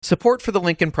Support for the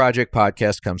Lincoln Project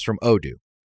podcast comes from Odoo.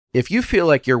 If you feel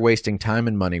like you're wasting time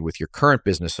and money with your current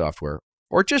business software,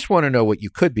 or just want to know what you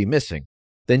could be missing,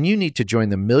 then you need to join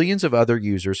the millions of other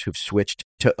users who've switched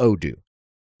to Odoo.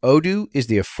 Odoo is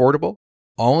the affordable,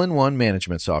 all-in-one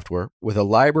management software with a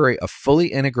library of fully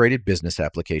integrated business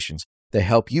applications that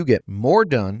help you get more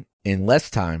done in less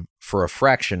time for a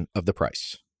fraction of the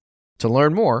price. To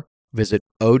learn more, visit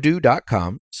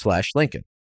odoo.com/Lincoln.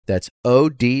 That's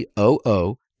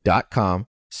odoo.com/Lincoln.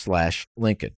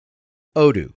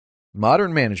 Odoo,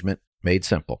 modern management made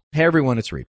simple. Hey everyone,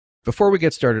 it's Reed. Before we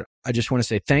get started, I just want to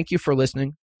say thank you for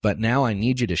listening, but now I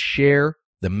need you to share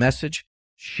the message,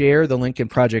 share the Lincoln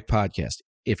Project podcast.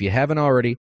 If you haven't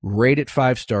already, rate it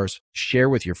 5 stars, share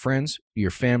with your friends, your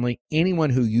family,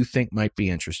 anyone who you think might be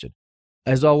interested.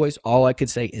 As always, all I could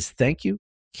say is thank you,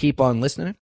 keep on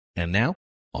listening, and now,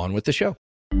 on with the show.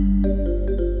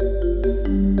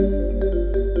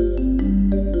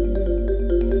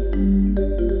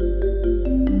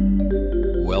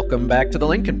 Welcome back to the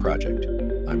Lincoln Project.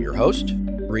 I'm your host,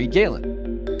 Reed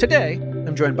Galen. Today,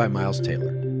 I'm joined by Miles Taylor,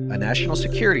 a national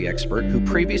security expert who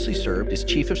previously served as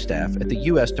Chief of Staff at the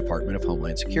U.S. Department of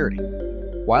Homeland Security.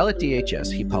 While at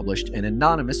DHS, he published an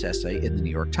anonymous essay in the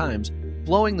New York Times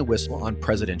blowing the whistle on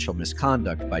presidential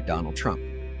misconduct by Donald Trump.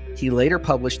 He later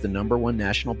published the #1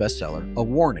 national bestseller, A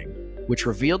Warning, which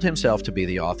revealed himself to be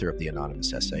the author of the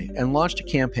anonymous essay and launched a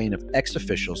campaign of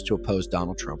ex-officials to oppose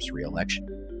Donald Trump's re-election.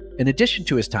 In addition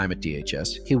to his time at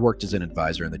DHS, he worked as an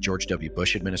advisor in the George W.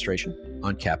 Bush administration,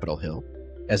 on Capitol Hill,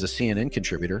 as a CNN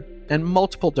contributor, and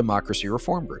multiple democracy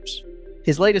reform groups.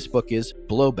 His latest book is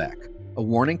Blowback, A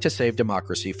Warning to Save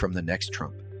Democracy from the Next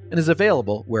Trump, and is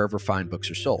available wherever fine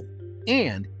books are sold.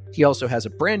 And he also has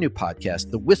a brand new podcast,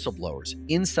 The Whistleblowers,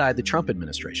 Inside the Trump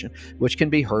Administration, which can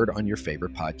be heard on your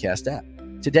favorite podcast app.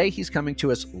 Today, he's coming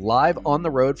to us live on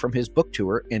the road from his book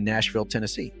tour in Nashville,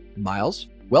 Tennessee. Miles,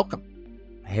 welcome.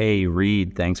 Hey,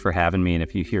 Reed, thanks for having me. And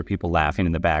if you hear people laughing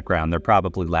in the background, they're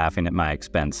probably laughing at my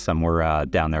expense somewhere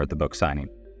down there at the book signing.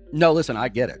 No, listen, I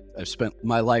get it. I've spent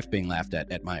my life being laughed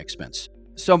at my expense.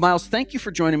 So, Miles, thank you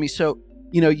for joining me. So,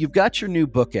 you've got your new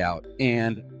book out.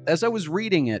 And as I was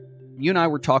reading it, you and I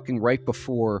were talking right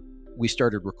before we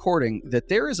started recording that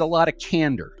there is a lot of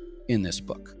candor in this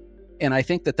book. And I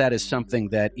think that is something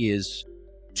that is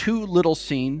too little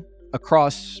seen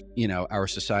across, our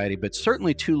society, but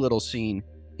certainly too little seen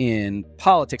in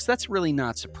politics. That's really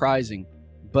not surprising,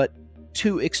 but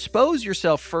to expose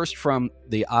yourself first from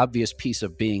the obvious piece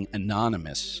of being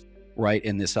anonymous, right,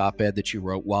 in this op-ed that you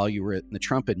wrote while you were in the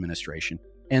Trump administration,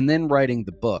 and then writing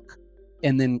the book,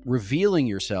 and then revealing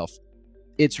yourself,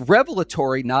 it's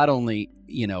revelatory not only,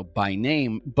 by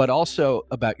name, but also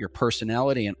about your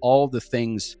personality and all the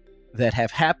things that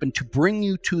have happened to bring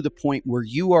you to the point where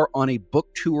you are on a book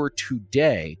tour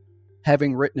today,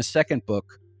 having written a second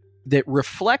book that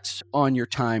reflects on your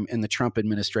time in the Trump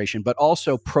administration, but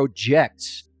also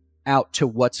projects out to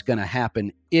what's going to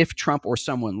happen if Trump or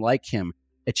someone like him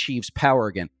achieves power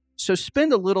again. So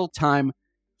spend a little time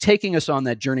taking us on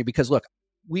that journey, because look,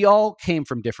 we all came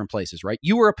from different places, right?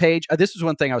 You were a page. This is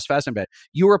one thing I was fascinated by.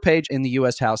 You were a page in the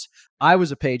U.S. House. I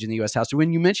was a page in the U.S. House.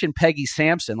 When you mentioned Peggy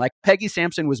Sampson, Peggy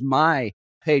Sampson was my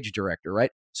page director, right?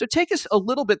 So take us a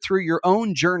little bit through your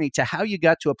own journey to how you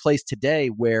got to a place today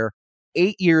where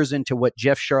 8 years into what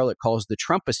Jeff Sharlet calls the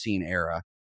Trumpocene era,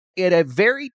 at a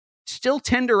very still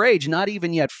tender age, not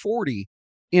even yet 40,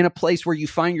 in a place where you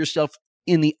find yourself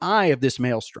in the eye of this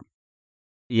maelstrom.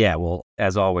 Yeah, well,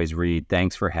 as always, Reed,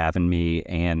 thanks for having me.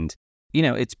 And,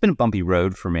 it's been a bumpy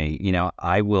road for me.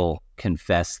 I will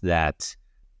confess that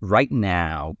right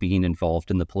now, being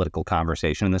involved in the political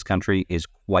conversation in this country is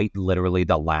quite literally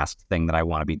the last thing that I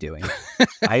want to be doing.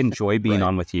 I enjoy being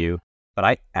on with you, but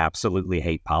I absolutely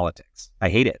hate politics. I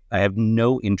hate it. I have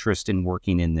no interest in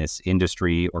working in this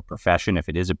industry or profession. If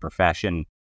it is a profession,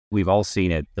 we've all seen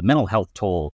it. The mental health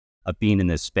toll of being in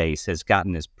this space has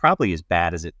gotten probably as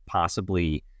bad as it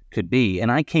possibly could be. And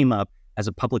I came up as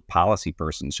a public policy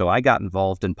person. So I got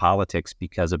involved in politics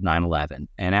because of 9/11.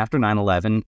 And after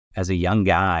 9/11, as a young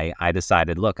guy, I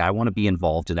decided, look, I want to be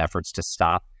involved in efforts to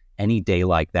stop any day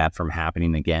like that from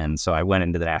happening again. So I went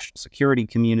into the national security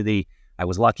community. I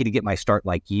was lucky to get my start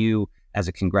like you as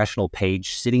a congressional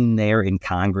page, sitting there in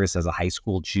Congress as a high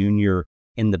school junior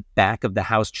in the back of the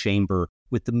House chamber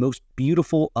with the most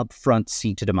beautiful upfront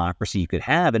seat to democracy you could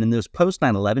have. And in those post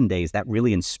 9/11 days, that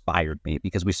really inspired me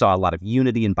because we saw a lot of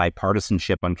unity and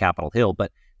bipartisanship on Capitol Hill.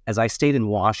 But as I stayed in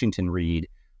Washington, Reed,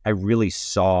 I really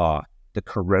saw the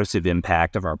corrosive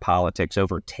impact of our politics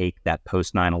overtake that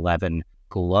post 9/11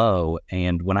 glow.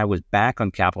 And when I was back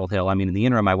on Capitol Hill, I mean, in the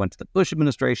interim, I went to the Bush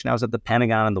administration. I was at the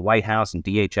Pentagon and the White House and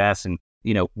DHS and,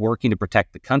 working to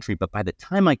protect the country. But by the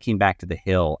time I came back to the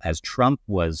Hill, as Trump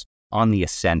was on the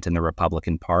ascent in the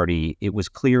Republican Party, it was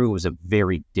clear it was a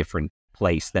very different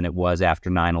place than it was after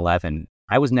 9/11.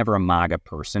 I was never a MAGA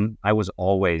person. I was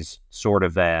always sort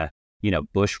of a,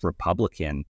 Bush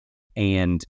Republican.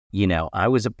 And, I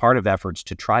was a part of efforts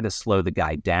to try to slow the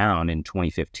guy down in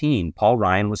 2015. Paul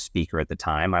Ryan was Speaker at the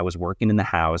time. I was working in the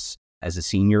House as a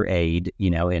senior aide,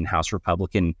 in House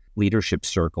Republican leadership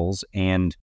circles.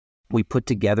 And we put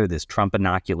together this Trump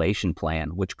inoculation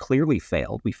plan, which clearly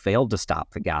failed. We failed to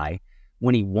stop the guy.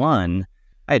 When he won,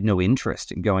 I had no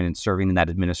interest in going and serving in that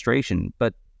administration,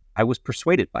 but I was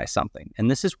persuaded by something.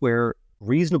 And this is where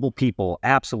reasonable people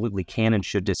absolutely can and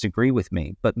should disagree with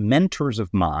me. But mentors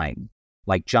of mine,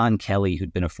 like John Kelly,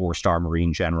 who'd been a 4-star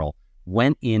Marine general,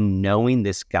 went in knowing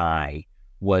this guy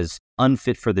was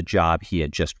unfit for the job he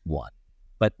had just won.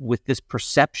 But with this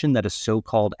perception that a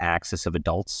so-called axis of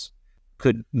adults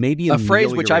could maybe a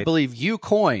phrase which I believe you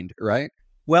coined, right?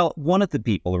 Well, one of the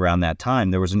people around that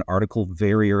time, there was an article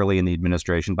very early in the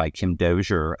administration by Kim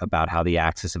Dozier about how the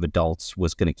axis of adults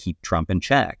was going to keep Trump in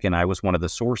check. And I was one of the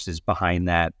sources behind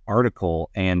that article.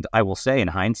 And I will say, in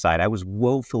hindsight, I was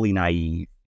woefully naive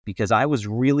because I was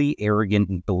really arrogant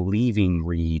in believing,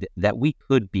 Reed, that we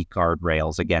could be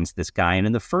guardrails against this guy. And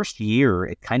in the first year,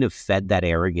 it kind of fed that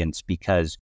arrogance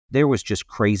because there was just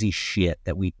crazy shit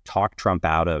that we talked Trump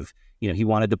out of. He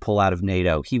wanted to pull out of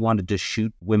NATO. He wanted to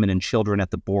shoot women and children at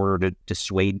the border to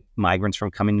dissuade migrants from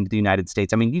coming into the United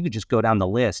States. I mean, you could just go down the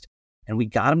list. And we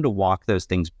got him to walk those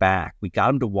things back. We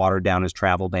got him to water down his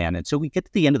travel ban. And so we get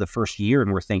to the end of the first year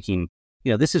and we're thinking,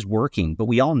 this is working. But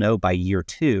we all know by year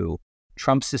 2,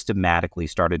 Trump systematically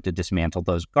started to dismantle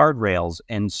those guardrails.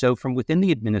 And so from within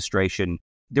the administration,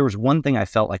 there was one thing I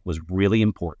felt like was really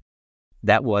important.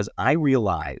 That was I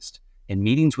realized in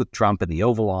meetings with Trump in the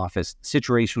Oval Office,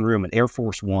 Situation Room at Air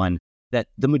Force One, that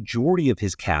the majority of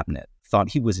his cabinet thought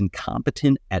he was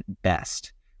incompetent at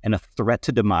best and a threat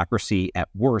to democracy at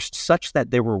worst, such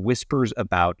that there were whispers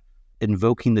about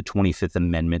invoking the 25th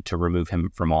Amendment to remove him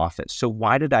from office. So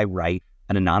why did I write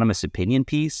an anonymous opinion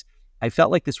piece? I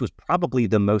felt like this was probably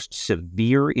the most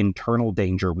severe internal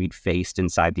danger we'd faced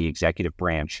inside the executive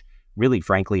branch, really,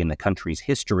 frankly, in the country's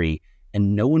history.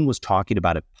 And no one was talking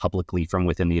about it publicly from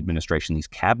within the administration. These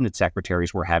cabinet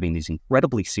secretaries were having these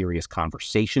incredibly serious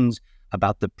conversations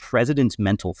about the president's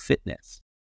mental fitness.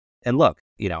 And look,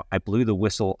 I blew the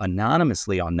whistle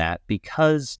anonymously on that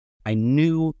because I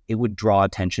knew it would draw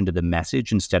attention to the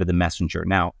message instead of the messenger.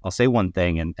 Now, I'll say one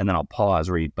thing and then I'll pause,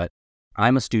 Reed, but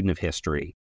I'm a student of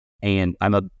history and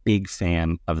I'm a big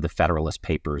fan of the Federalist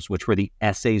Papers, which were the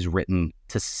essays written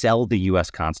to sell the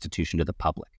U.S. Constitution to the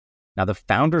public. Now, the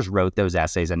founders wrote those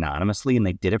essays anonymously, and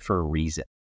they did it for a reason.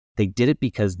 They did it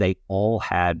because they all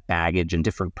had baggage and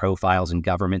different profiles in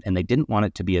government, and they didn't want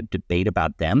it to be a debate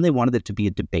about them. They wanted it to be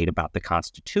a debate about the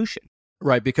Constitution.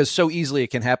 Right, because so easily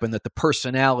it can happen that the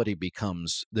personality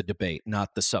becomes the debate,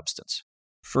 not the substance.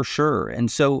 For sure.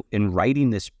 And so in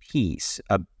writing this piece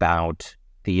about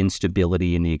the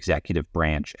instability in the executive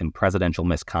branch and presidential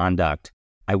misconduct,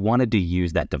 I wanted to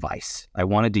use that device. I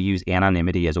wanted to use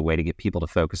anonymity as a way to get people to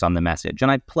focus on the message. And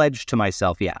I pledged to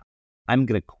myself, I'm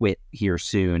going to quit here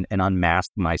soon and unmask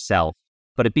myself.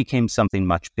 But it became something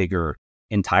much bigger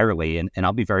entirely. And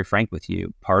I'll be very frank with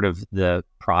you. Part of the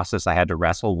process I had to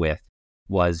wrestle with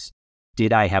was,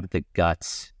 did I have the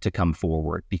guts to come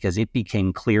forward? Because it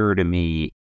became clearer to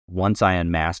me once I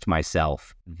unmasked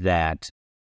myself that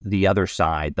the other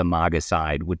side, the MAGA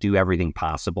side, would do everything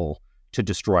possible to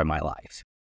destroy my life.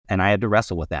 And I had to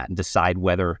wrestle with that and decide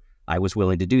whether I was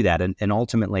willing to do that. And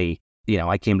ultimately,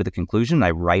 I came to the conclusion,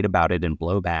 I write about it in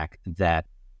Blowback, that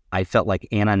I felt like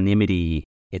anonymity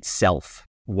itself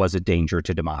was a danger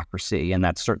to democracy. And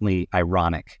that's certainly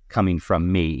ironic coming from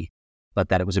me, but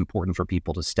that it was important for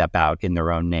people to step out in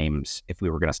their own names if we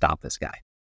were going to stop this guy.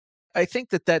 I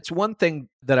think that that's one thing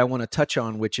that I want to touch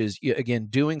on, which is, again,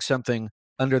 doing something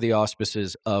under the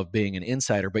auspices of being an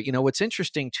insider. But, what's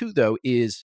interesting too, though,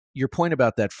 is your point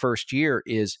about that first year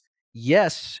is,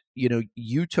 yes,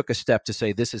 you took a step to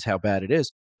say this is how bad it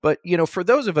is. But, for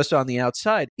those of us on the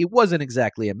outside, it wasn't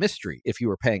exactly a mystery if you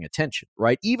were paying attention,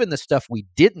 right? Even the stuff we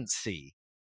didn't see,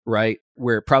 right,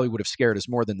 where it probably would have scared us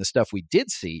more than the stuff we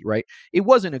did see, right? It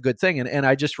wasn't a good thing. And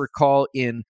I just recall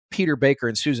in Peter Baker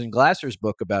and Susan Glasser's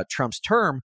book about Trump's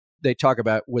term, they talk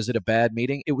about, was it a bad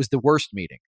meeting? It was the worst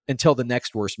meeting until the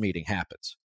next worst meeting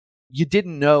happens. You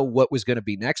didn't know what was going to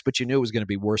be next, but you knew it was going to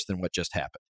be worse than what just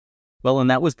happened. Well, and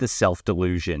that was the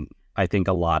self-delusion I think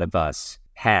a lot of us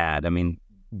had. I mean,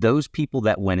 those people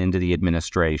that went into the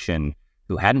administration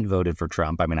who hadn't voted for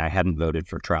Trump, I mean, I hadn't voted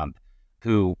for Trump,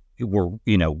 who were,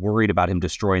 worried about him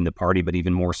destroying the party, but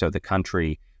even more so the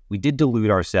country, we did delude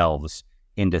ourselves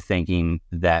into thinking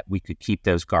that we could keep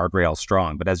those guardrails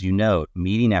strong. But as you know,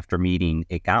 meeting after meeting,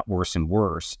 it got worse and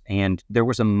worse. And there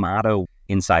was a motto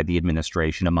inside the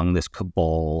administration among this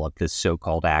cabal of this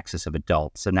so-called axis of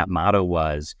adults. And that motto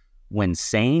was, when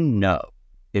saying no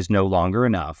is no longer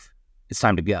enough, it's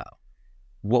time to go.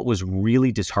 What was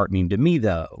really disheartening to me,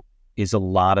 though, is a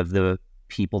lot of the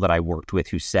people that I worked with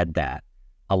who said that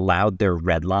allowed their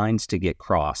red lines to get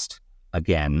crossed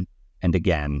again and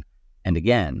again and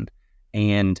again.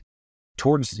 And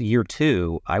towards year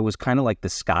 2, I was kind of like the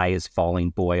sky is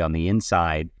falling boy on the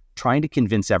inside, trying to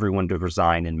convince everyone to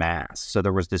resign en masse. So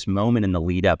there was this moment in the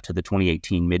lead up to the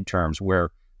 2018 midterms where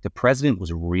the president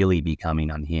was really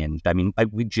becoming unhinged. I mean,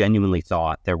 we genuinely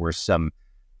thought there were some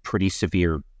pretty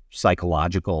severe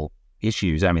psychological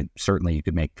issues. I mean, certainly you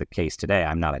could make the case today.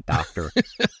 I'm not a doctor,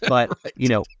 but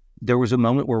Right. there was a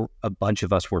moment where a bunch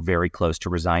of us were very close to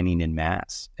resigning en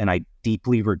masse. And I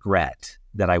deeply regret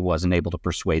that I wasn't able to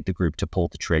persuade the group to pull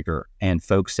the trigger. And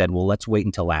folks said, well, let's wait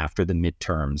until after the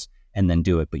midterms and then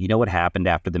do it. But you know what happened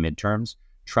after the midterms?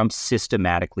 Trump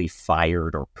systematically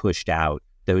fired or pushed out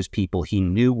those people he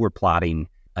knew were plotting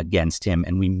against him.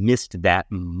 And we missed that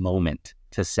moment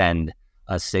to send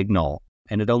a signal.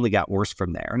 And it only got worse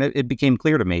from there. And it became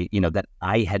clear to me, that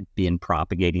I had been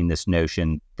propagating this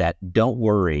notion that, don't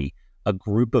worry, a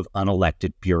group of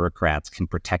unelected bureaucrats can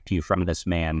protect you from this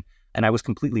man. And I was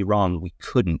completely wrong. We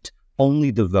couldn't.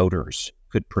 Only the voters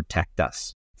could protect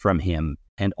us from him.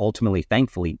 And ultimately,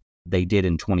 thankfully, they did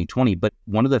in 2020. But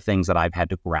one of the things that I've had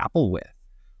to grapple with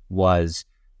was,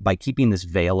 by keeping this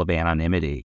veil of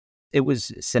anonymity, it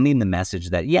was sending the message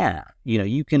that,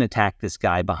 you can attack this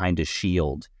guy behind a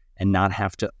shield and not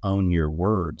have to own your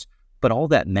words. But all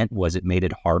that meant was it made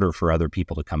it harder for other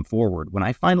people to come forward. When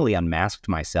I finally unmasked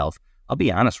myself, I'll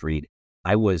be honest, Reed,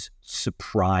 I was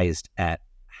surprised at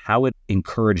how it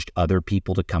encouraged other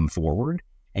people to come forward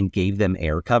and gave them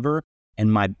air cover.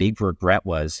 And my big regret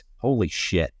was, holy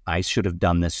shit, I should have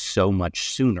done this so much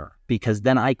sooner, because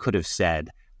then I could have said,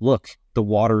 look, the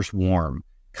water's warm,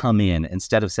 come in,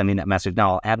 instead of sending that message.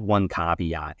 Now, I'll add one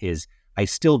caveat is, I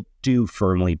still do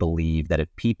firmly believe that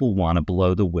if people want to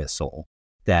blow the whistle,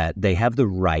 that they have the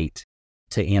right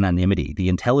to anonymity. The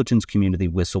intelligence community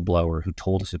whistleblower who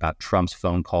told us about Trump's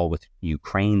phone call with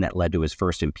Ukraine that led to his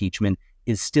first impeachment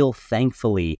is still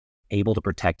thankfully able to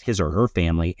protect his or her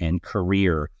family and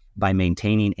career by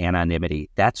maintaining anonymity.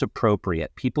 That's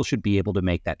appropriate. People should be able to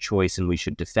make that choice and we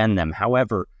should defend them.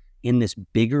 However, in this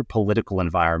bigger political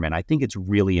environment, I think it's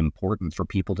really important for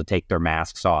people to take their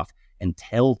masks off and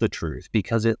tell the truth,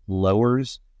 because it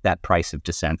lowers that price of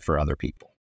dissent for other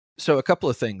people. So a couple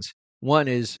of things. One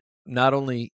is, not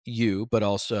only you, but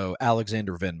also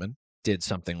Alexander Vindman did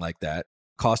something like that.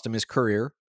 Cost him his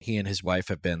career. He and his wife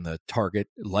have been the target,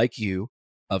 like you,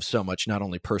 of so much, not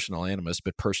only personal animus,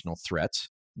 but personal threats.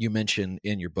 You mentioned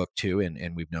in your book too,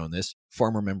 and we've known this,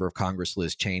 former member of Congress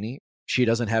Liz Cheney. She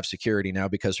doesn't have security now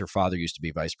because her father used to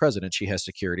be vice president. She has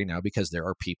security now because there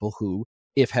are people who,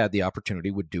 if had the opportunity,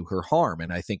 would do her harm.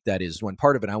 And I think that is one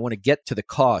part of it. I want to get to the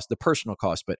cost, the personal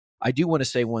cost, but I do want to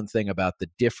say one thing about the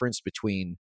difference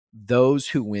between those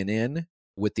who went in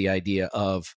with the idea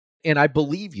of, and I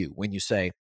believe you when you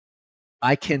say,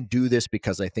 I can do this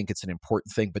because I think it's an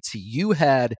important thing. But see, you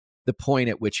had the point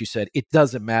at which you said, it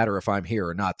doesn't matter if I'm here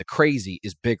or not. The crazy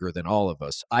is bigger than all of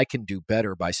us. I can do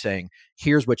better by saying,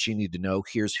 here's what you need to know.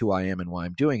 Here's who I am and why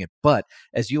I'm doing it. But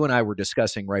as you and I were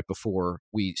discussing right before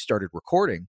we started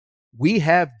recording, we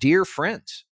have dear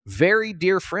friends, very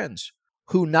dear friends,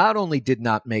 who not only did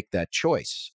not make that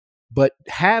choice, but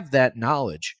have that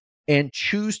knowledge and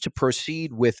choose to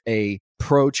proceed with a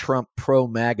pro-Trump,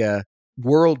 pro-MAGA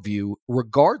worldview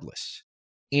regardless.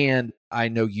 And I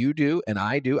know you do, and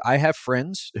I do. I have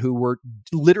friends who were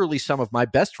literally some of my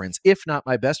best friends, if not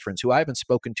my best friends, who I haven't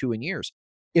spoken to in years.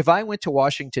 If I went to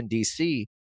Washington, D.C.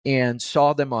 and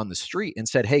saw them on the street and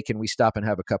said, hey, can we stop and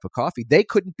have a cup of coffee? They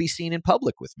couldn't be seen in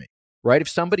public with me, right? If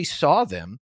somebody saw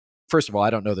them, first of all, I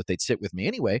don't know that they'd sit with me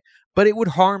anyway, but it would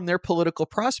harm their political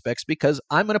prospects because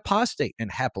I'm an apostate,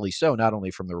 and happily so, not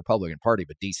only from the Republican Party,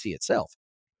 but D.C. itself.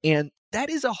 And that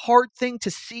is a hard thing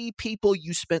to see people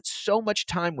you spent so much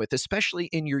time with, especially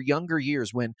in your younger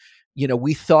years when,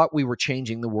 we thought we were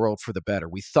changing the world for the better.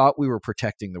 We thought we were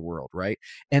protecting the world, right?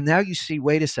 And now you see,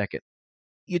 wait a second,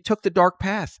 you took the dark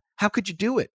path. How could you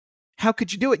do it? How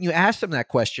could you do it? And you ask them that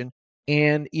question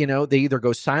and, they either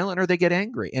go silent or they get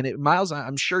angry. And Miles,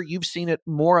 I'm sure you've seen it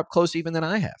more up close even than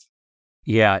I have.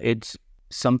 Yeah, it's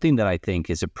Something that I think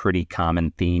is a pretty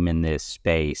common theme in this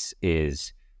space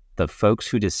is the folks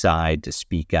who decide to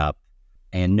speak up,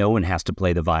 and no one has to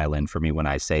play the violin for me when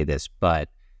I say this, but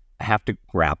I have to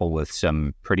grapple with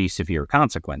some pretty severe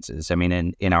consequences. I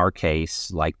mean, in our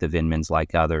case, like the Vindmans,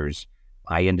 like others,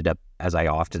 I ended up, as I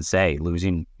often say,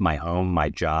 losing my home, my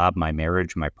job, my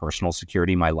marriage, my personal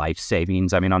security, my life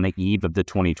savings. I mean, on the eve of the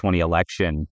 2020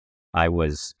 election, I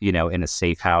was, in a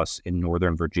safe house in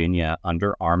Northern Virginia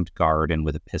under armed guard and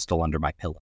with a pistol under my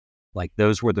pillow. Like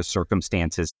those were the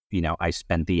circumstances, I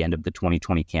spent the end of the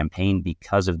 2020 campaign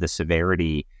because of the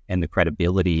severity and the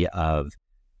credibility of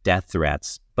death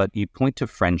threats. But you point to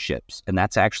friendships, and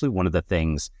that's actually one of the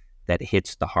things that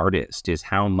hits the hardest is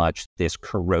how much this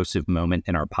corrosive moment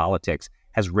in our politics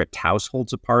has ripped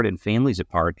households apart and families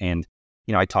apart. And,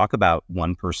 I talk about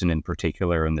one person in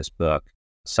particular in this book,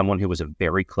 someone who was a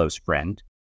very close friend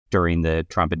during the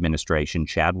Trump administration,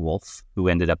 Chad Wolf, who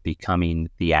ended up becoming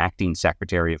the acting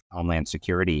Secretary of Homeland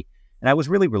Security. And I was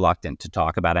really reluctant to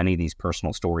talk about any of these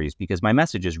personal stories because my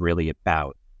message is really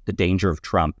about the danger of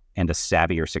Trump and a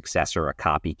savvier successor, a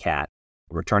copycat,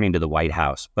 returning to the White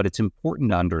House. But it's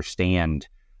important to understand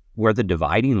where the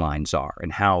dividing lines are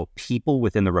and how people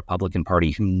within the Republican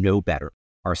Party who know better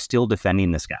are still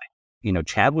defending this guy.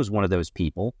 Chad was one of those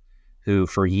people who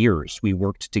for years we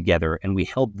worked together and we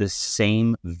held this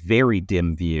same very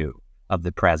dim view of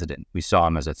the president. We saw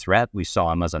him as a threat. We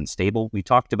saw him as unstable. We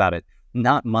talked about it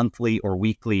not monthly or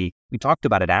weekly. We talked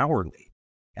about it hourly.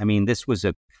 I mean, this was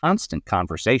a constant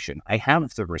conversation. I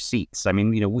have the receipts. I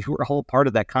mean, we were all part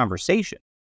of that conversation.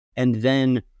 And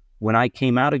then when I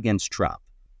came out against Trump,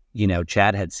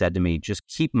 Chad had said to me, just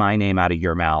keep my name out of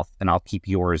your mouth and I'll keep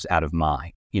yours out of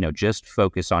mine. Just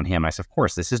focus on him. I said, of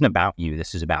course, this isn't about you.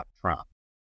 This is about Trump.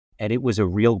 And it was a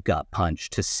real gut punch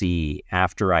to see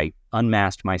after I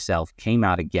unmasked myself, came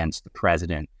out against the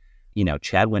president.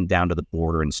 Chad went down to the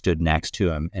border and stood next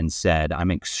to him and said, I'm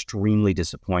extremely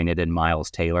disappointed in Miles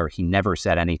Taylor. He never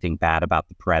said anything bad about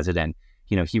the president.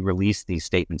 He released these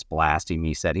statements blasting me.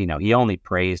 He said, he only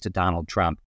praised Donald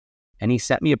Trump. And he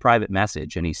sent me a private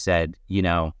message and he said,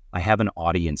 I have an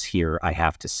audience here I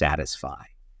have to satisfy.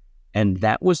 And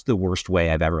that was the worst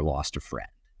way I've ever lost a friend,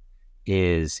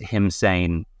 is him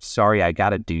saying, sorry, I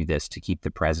got to do this to keep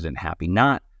the president happy.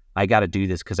 Not, I got to do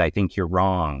this because I think you're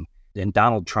wrong. And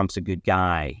Donald Trump's a good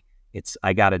guy. It's,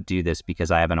 I got to do this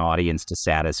because I have an audience to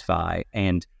satisfy.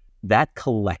 And that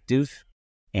collective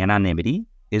anonymity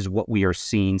is what we are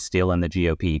seeing still in the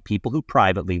GOP. People who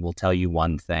privately will tell you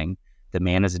one thing, the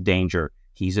man is a danger,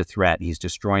 he's a threat, he's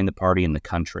destroying the party and the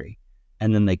country.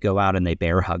 And then they go out and they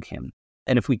bear hug him.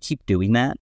 And if we keep doing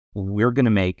that, we're going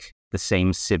to make the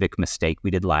same civic mistake we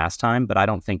did last time, but I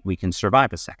don't think we can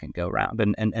survive a second go round.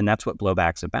 And that's what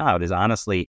Blowback's about, is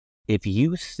honestly, if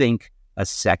you think a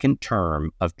second term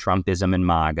of Trumpism and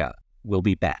MAGA will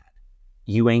be bad,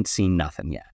 you ain't seen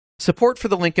nothing yet. Support for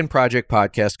the Lincoln Project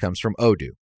podcast comes from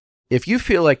Odoo. If you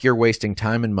feel like you're wasting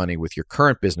time and money with your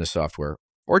current business software,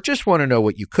 or just want to know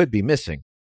what you could be missing,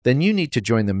 then you need to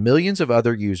join the millions of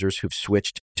other users who've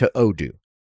switched to Odoo.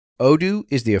 Odoo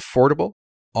is the affordable,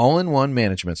 all-in-one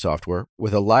management software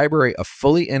with a library of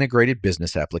fully integrated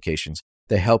business applications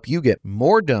that help you get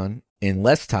more done in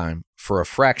less time for a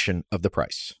fraction of the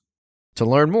price. To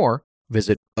learn more,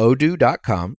 visit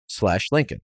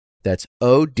odoo.com/Lincoln. That's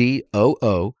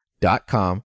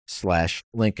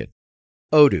odoo.com/Lincoln.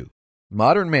 Odoo,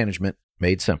 modern management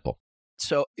made simple.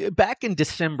 So back in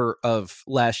December of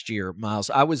last year,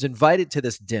 Miles, I was invited to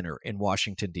this dinner in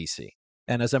Washington, D.C.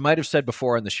 And as I might have said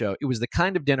before on the show, it was the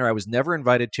kind of dinner I was never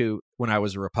invited to when I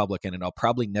was a Republican, and I'll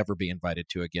probably never be invited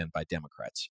to again by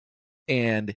Democrats.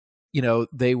 And,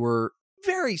 they were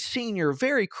very senior,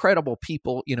 very credible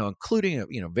people, including,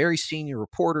 very senior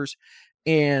reporters.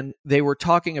 And they were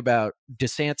talking about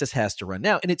DeSantis has to run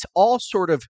now. And it's all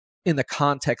sort of in the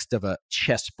context of a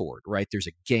chessboard, right? There's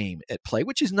a game at play,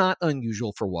 which is not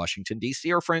unusual for Washington,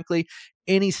 D.C., or frankly,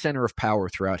 any center of power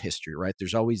throughout history, right?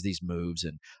 There's always these moves,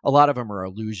 and a lot of them are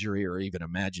illusory or even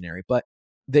imaginary. But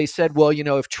they said, well,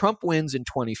 if Trump wins in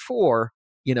 24,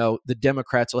 the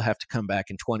Democrats will have to come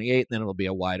back in 28, and then it'll be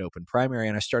a wide open primary.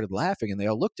 And I started laughing, and they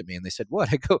all looked at me and they said,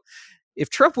 what? I go, if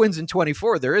Trump wins in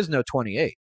 24, there is no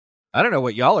 28. I don't know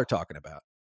what y'all are talking about.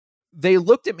 They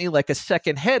looked at me like a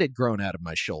second head had grown out of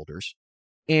my shoulders.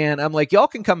 And I'm like, y'all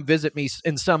can come visit me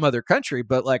in some other country,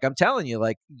 but I'm telling you,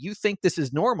 you think this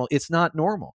is normal. It's not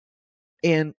normal.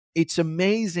 And it's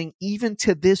amazing, even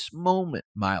to this moment,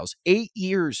 Miles, 8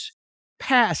 years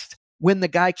past when the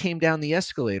guy came down the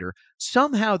escalator,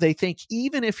 somehow they think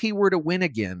even if he were to win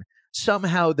again,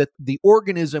 somehow that the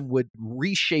organism would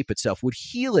reshape itself, would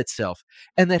heal itself,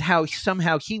 and that how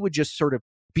somehow he would just sort of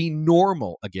be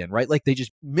normal again, right? Like they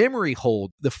just memory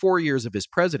hold the 4 years of his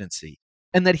presidency,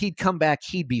 and that he'd come back,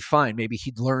 he'd be fine. Maybe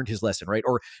he'd learned his lesson, right?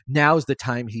 Or now's the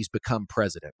time he's become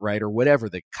president, right? Or whatever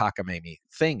the cockamamie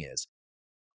thing is.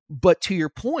 But to your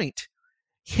point,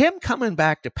 him coming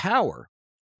back to power,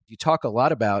 you talk a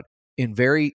lot about in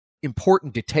very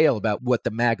important detail about what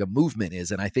the MAGA movement is.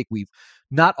 And I think we've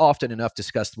not often enough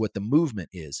discussed what the movement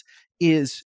is,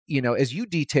 as you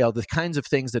detail the kinds of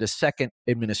things that a second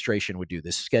administration would do,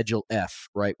 this Schedule F,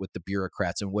 right, with the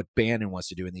bureaucrats and what Bannon wants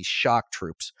to do and these shock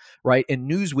troops, right? And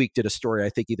Newsweek did a story, I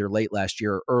think either late last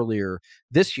year or earlier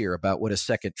this year about what a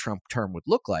second Trump term would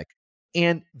look like.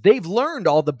 And they've learned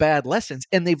all the bad lessons,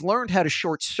 and they've learned how to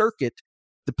short circuit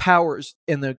the powers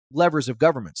and the levers of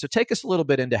government. So take us a little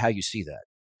bit into how you see that.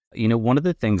 One of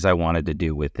the things I wanted to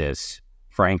do with this,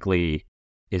 frankly,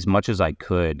 as much as I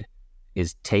could,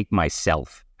 is take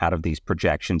myself out of these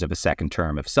projections of a second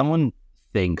term. If someone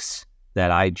thinks that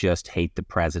I just hate the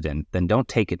president, then don't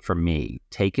take it from me.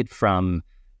 Take it from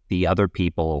the other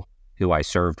people who I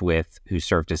served with, who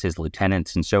served as his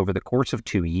lieutenants. And so over the course of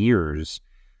 2 years,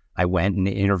 I went and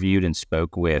interviewed and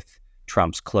spoke with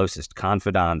Trump's closest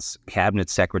confidants, cabinet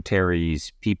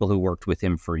secretaries, people who worked with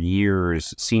him for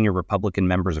years, senior Republican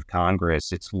members of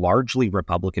Congress. It's largely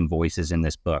Republican voices in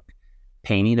this book,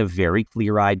 painting a very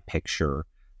clear-eyed picture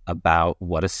about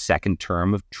what a second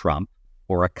term of Trump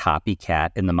or a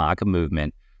copycat in the MAGA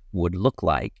movement would look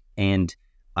like. And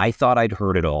I thought I'd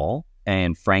heard it all,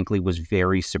 and frankly was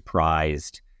very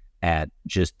surprised at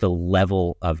just the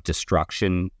level of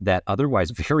destruction that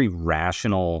otherwise very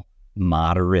rational,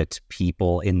 moderate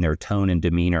people in their tone and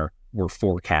demeanor were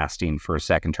forecasting for a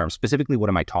second term. Specifically, what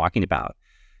am I talking about?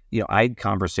 I had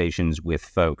conversations with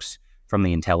folks from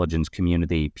the intelligence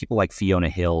community, people like Fiona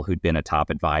Hill, who'd been a top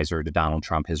advisor to Donald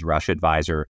Trump, his Russia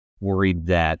advisor, worried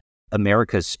that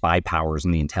America's spy powers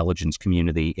in the intelligence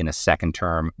community in a second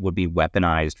term would be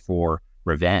weaponized for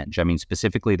revenge. I mean,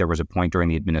 specifically, there was a point during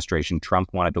the administration,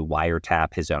 Trump wanted to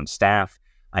wiretap his own staff.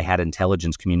 I had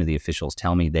intelligence community officials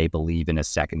tell me they believe in a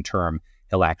second term,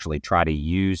 he'll actually try to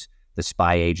use the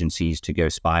spy agencies to go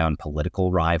spy on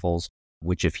political rivals,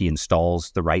 which if he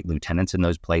installs the right lieutenants in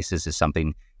those places is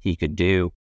something he could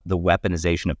do. The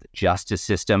weaponization of the justice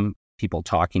system, people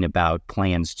talking about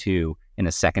plans to, in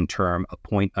a second term,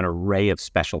 appoint an array of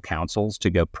special counsels to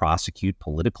go prosecute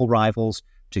political rivals,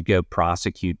 to go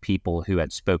prosecute people who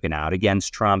had spoken out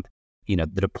against Trump. The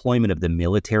deployment of the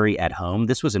military at home.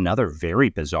 This was another very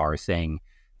bizarre thing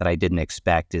that I didn't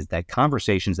expect, is that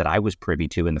conversations that I was privy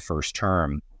to in the first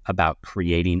term about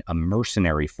creating a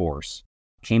mercenary force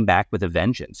came back with a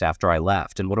vengeance after I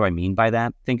left. And what do I mean by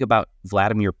that? Think about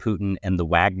Vladimir Putin and the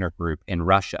Wagner Group in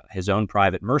Russia, his own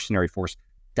private mercenary force.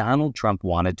 Donald Trump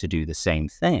wanted to do the same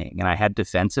thing. And I had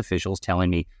defense officials telling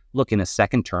me, look, in a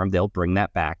second term, they'll bring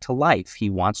that back to life. He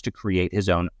wants to create his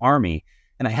own army.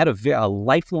 And I had a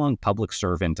lifelong public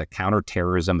servant, a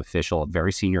counterterrorism official, a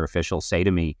very senior official, say to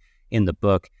me in the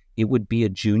book, it would be a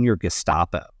junior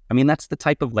Gestapo. I mean, that's the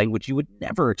type of language you would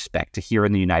never expect to hear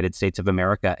in the United States of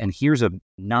America. And here's a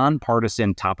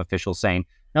nonpartisan top official saying,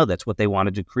 no, that's what they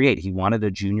wanted to create. He wanted a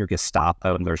junior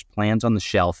Gestapo, and there's plans on the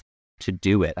shelf to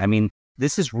do it. I mean,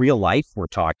 this is real life we're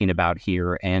talking about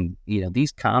here. And,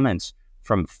 these comments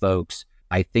from folks,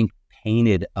 I think,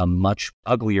 painted a much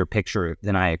uglier picture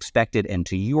than I expected. And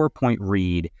to your point,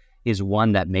 Reed, is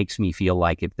one that makes me feel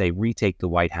like if they retake the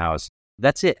White House,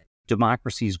 that's it.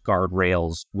 Democracy's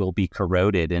guardrails will be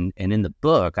corroded. And in the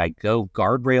book, I go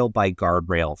guardrail by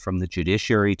guardrail, from the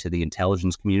judiciary to the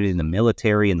intelligence community and the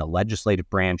military and the legislative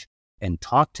branch, and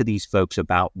talk to these folks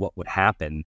about what would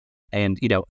happen. And,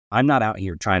 I'm not out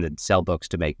here trying to sell books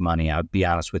to make money. I'll be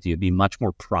honest with you. It'd be much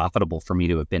more profitable for me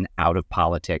to have been out of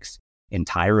politics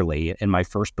entirely. In my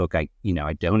first book, I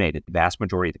donated the vast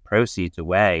majority of the proceeds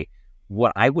away.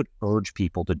 What I would urge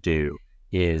people to do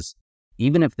is,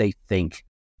 even if they think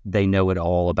they know it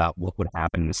all about what would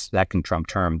happen in the second Trump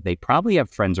term, they probably have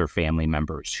friends or family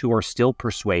members who are still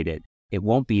persuaded it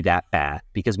won't be that bad,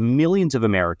 because millions of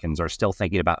Americans are still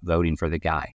thinking about voting for the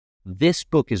guy. This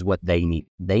book is what they need.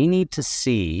 They need to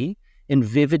see in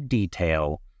vivid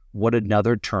detail what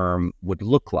another term would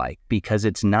look like, because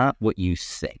it's not what you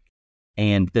think.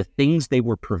 And the things they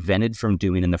were prevented from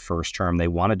doing in the first term, they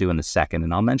want to do in the second.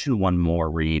 And I'll mention one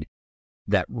more, Reed,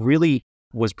 that really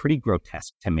was pretty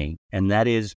grotesque to me. And that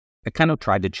is, I kind of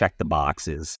tried to check the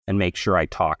boxes and make sure I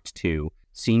talked to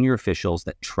senior officials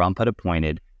that Trump had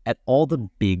appointed at all the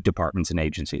big departments and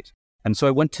agencies. And so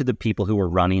I went to the people who were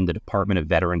running the Department of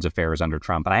Veterans Affairs under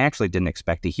Trump, and I actually didn't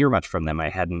expect to hear much from them. I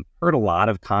hadn't heard a lot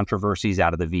of controversies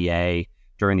out of the VA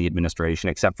during the administration,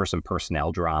 except for some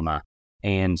personnel drama.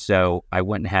 And so I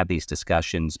went and had these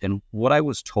discussions, and what I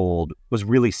was told was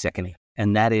really sickening.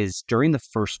 And that is, during the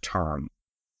first term,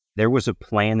 there was a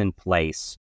plan in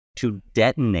place to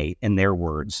detonate, in their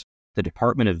words, the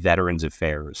Department of Veterans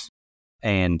Affairs.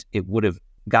 And it would have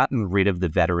gotten rid of the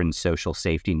veterans' social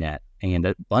safety net. And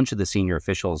a bunch of the senior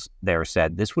officials there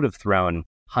said this would have thrown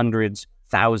hundreds,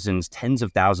 thousands, tens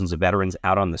of thousands of veterans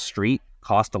out on the street,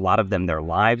 cost a lot of them their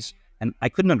lives. And I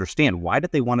couldn't understand, why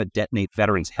did they want to detonate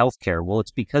veterans' health care? Well,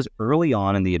 it's because early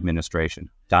on in the administration,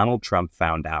 Donald Trump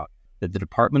found out that the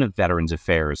Department of Veterans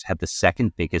Affairs had the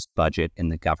second biggest budget in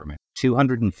the government,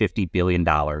 $250 billion.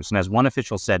 And as one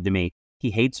official said to me, he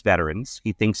hates veterans.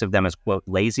 He thinks of them as, quote,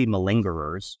 lazy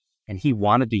malingerers, and he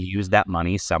wanted to use that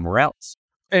money somewhere else.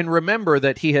 And remember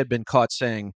that he had been caught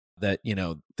saying that,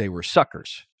 they were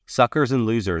suckers. Suckers and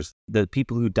losers. The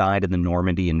people who died in the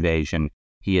Normandy invasion,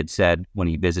 he had said when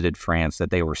he visited France that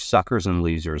they were suckers and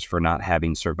losers for not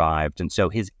having survived. And so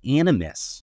his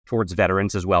animus towards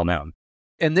veterans is well known.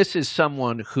 And this is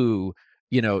someone who,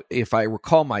 if I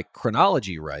recall my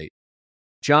chronology right,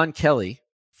 John Kelly,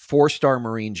 4-star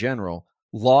Marine general,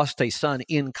 lost a son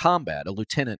in combat, a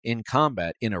lieutenant in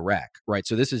combat in Iraq, right?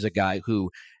 So this is a guy who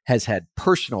has had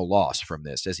personal loss from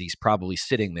this, as he's probably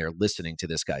sitting there listening to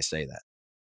this guy say that.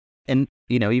 And,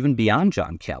 even beyond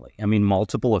John Kelly,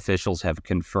 multiple officials have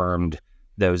confirmed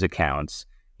those accounts.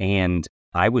 And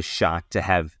I was shocked to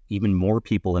have even more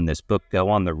people in this book go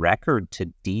on the record to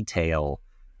detail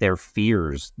their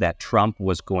fears that Trump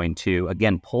was going to,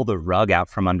 again, pull the rug out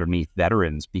from underneath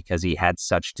veterans because he had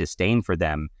such disdain for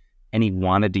them and he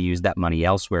wanted to use that money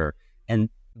elsewhere. And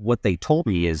what they told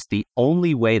me is the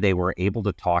only way they were able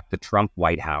to talk the Trump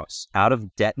White House out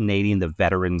of detonating the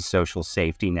veterans' social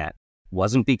safety net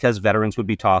wasn't because veterans would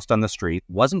be tossed on the street,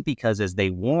 wasn't because, as they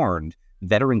warned,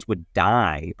 veterans would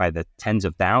die by the tens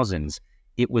of thousands.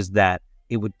 It was that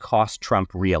it would cost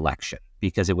Trump re-election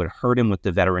because it would hurt him with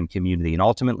the veteran community. And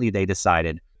ultimately, they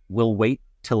decided, we'll wait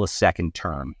till a second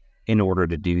term in order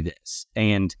to do this.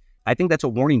 And I think that's a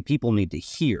warning people need to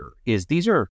hear, is these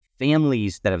are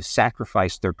families that have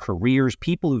sacrificed their careers,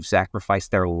 people who've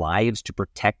sacrificed their lives to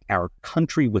protect our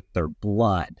country with their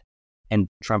blood. And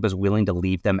Trump is willing to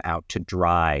leave them out to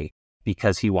dry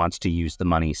because he wants to use the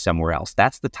money somewhere else.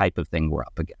 That's the type of thing we're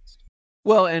up against.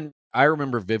 Well, and I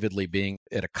remember vividly being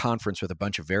at a conference with a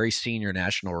bunch of very senior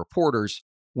national reporters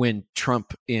when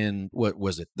Trump, in,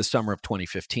 the summer of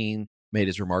 2015, made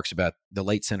his remarks about the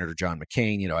late Senator John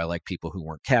McCain. I like people who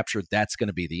weren't captured. That's going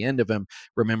to be the end of him.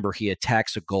 Remember, he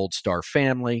attacks a Gold Star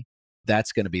family.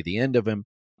 That's going to be the end of him.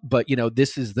 But,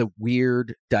 this is the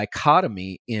weird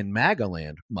dichotomy in MAGA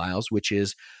land, Miles, which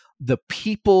is the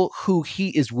people who he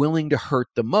is willing to hurt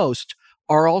the most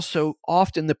are also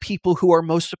often the people who are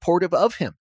most supportive of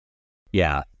him.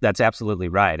 Yeah, that's absolutely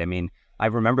right. I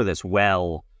remember this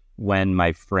well when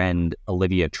my friend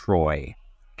Olivia Troy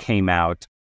came out.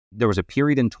 There was a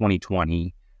period in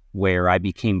 2020 where I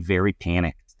became very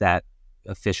panicked that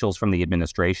officials from the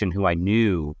administration who I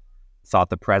knew thought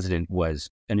the president was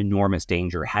an enormous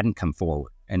danger hadn't come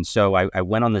forward. And so I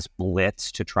went on this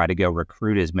blitz to try to go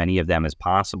recruit as many of them as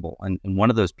possible. And one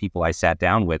of those people I sat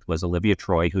down with was Olivia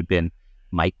Troy, who'd been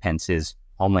Mike Pence's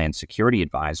Homeland Security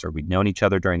advisor. We'd known each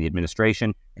other during the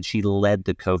administration, and she led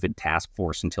the COVID task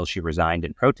force until she resigned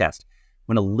in protest.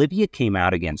 When Olivia came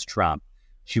out against Trump,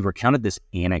 she recounted this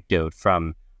anecdote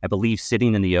from, I believe,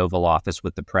 sitting in the Oval Office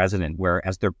with the president, where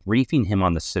as they're briefing him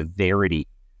on the severity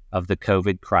of the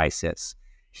COVID crisis,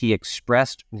 he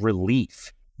expressed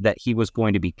relief that he was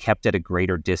going to be kept at a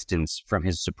greater distance from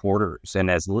his supporters. And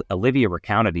as Olivia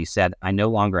recounted, he said, I no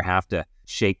longer have to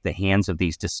shake the hands of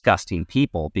these disgusting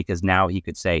people, because now he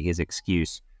could say his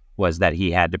excuse was that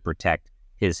he had to protect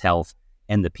his health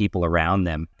and the people around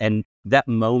them. And that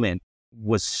moment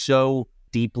was so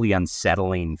deeply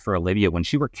unsettling for Olivia. When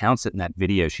she recounts it in that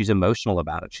video, she's emotional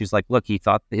about it. She's like, look, he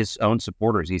thought his own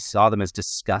supporters, he saw them as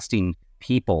disgusting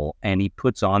people, and he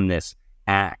puts on this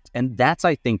act. And that's,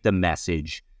 I think, the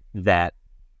message that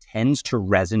tends to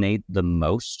resonate the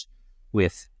most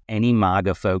with any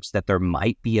MAGA folks, that there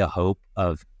might be a hope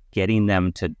of getting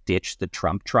them to ditch the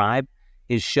Trump tribe,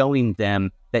 is showing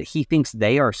them that he thinks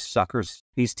they are suckers.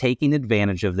 He's taking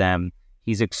advantage of them.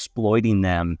 He's exploiting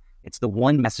them. It's the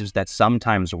one message that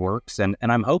sometimes works. And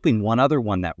I'm hoping one other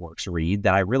one that works, Reed,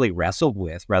 that I really wrestled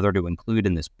with whether to include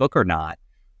in this book or not,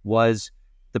 was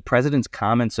the president's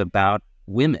comments about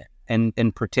women, and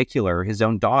in particular, his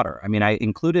own daughter. I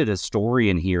included a story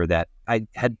in here that I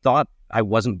had thought I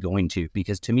wasn't going to,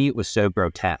 because to me it was so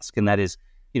grotesque. And that is,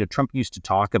 Trump used to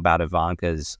talk about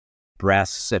Ivanka's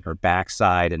breasts and her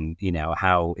backside and,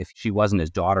 how if she wasn't his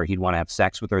daughter, he'd want to have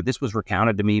sex with her. This was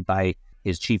recounted to me by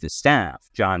his chief of staff,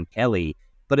 John Kelly.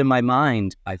 But in my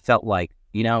mind, I felt like,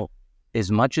 as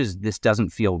much as this doesn't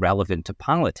feel relevant to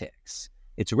politics,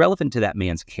 it's relevant to that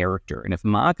man's character. And if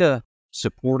MAGA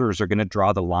supporters are going to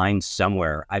draw the line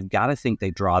somewhere, I've got to think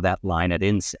they draw that line at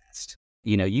incest.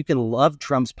 You can love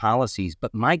Trump's policies,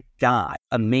 but my God,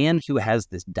 a man who has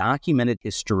this documented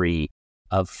history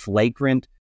of flagrant,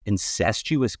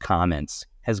 incestuous comments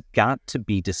has got to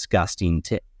be disgusting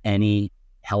to any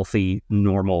healthy,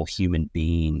 normal human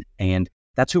being. And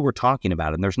that's who we're talking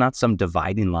about. And there's not some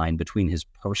dividing line between his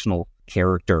personal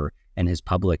character and his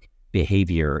public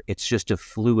behavior. It's just a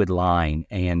fluid line.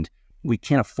 And we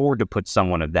can't afford to put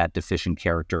someone of that deficient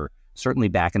character, certainly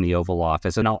back in the Oval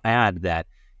Office. And I'll add that,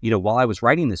 while I was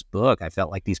writing this book, I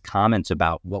felt like these comments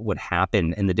about what would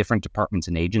happen in the different departments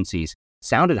and agencies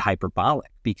sounded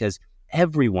hyperbolic, because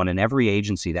everyone in every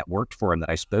agency that worked for him that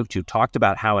I spoke to talked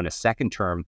about how in a second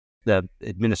term, the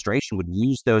administration would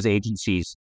use those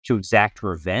agencies to exact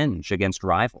revenge against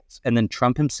rivals. And then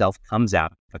Trump himself comes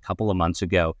out a couple of months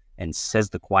ago and says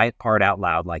the quiet part out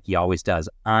loud like he always does,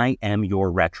 I am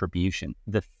your retribution.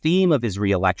 The theme of his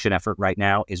reelection effort right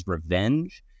now is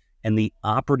revenge, and the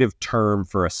operative term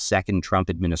for a second Trump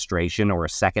administration or a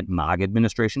second MAGA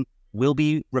administration will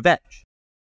be revenge.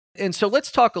 And so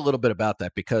let's talk a little bit about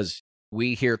that, because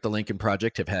we here at the Lincoln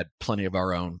Project have had plenty of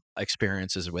our own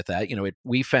experiences with that.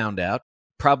 We found out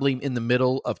probably in the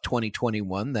middle of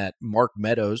 2021 that Mark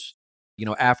Meadows,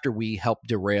 after we helped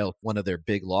derail one of their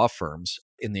big law firms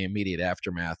in the immediate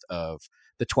aftermath of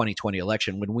the 2020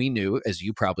 election, when we knew, as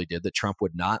you probably did, that Trump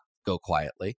would not go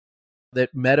quietly, that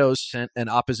Meadows sent an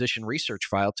opposition research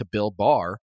file to Bill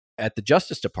Barr at the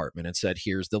Justice Department and said,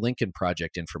 here's the Lincoln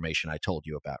Project information I told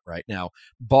you about. Right now,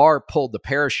 Barr pulled the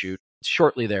parachute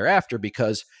shortly thereafter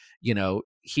because,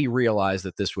 he realized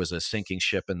that this was a sinking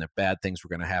ship and that bad things were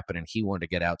going to happen, and he wanted to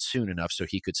get out soon enough so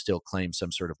he could still claim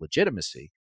some sort of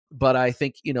legitimacy. But I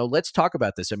think, let's talk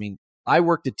about this. I mean, I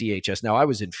worked at DHS. Now, I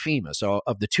was in FEMA. So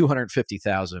of the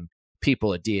 250,000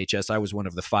 people at DHS, I was one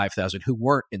of the 5,000 who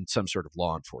weren't in some sort of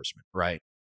law enforcement, right?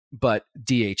 But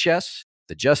DHS,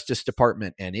 the Justice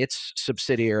Department and its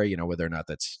subsidiary, whether or not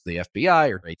that's the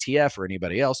FBI or ATF or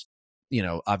anybody else,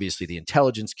 obviously the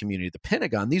intelligence community, the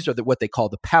Pentagon, these are what they call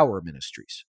the power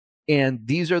ministries. And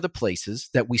these are the places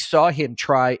that we saw him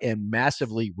try and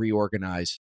massively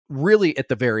reorganize really at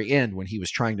the very end when he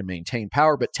was trying to maintain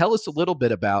power. But tell us a little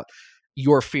bit about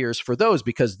your fears for those,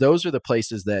 because those are the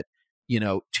places that,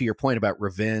 to your point about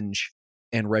revenge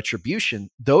and retribution,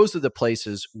 those are the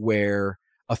places where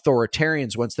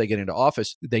authoritarians, once they get into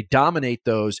office, they dominate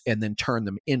those and then turn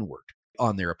them inward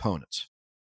on their opponents.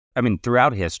 I mean,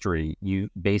 throughout history, you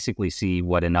basically see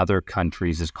what in other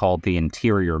countries is called the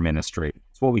Interior Ministry.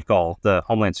 It's what we call the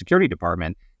Homeland Security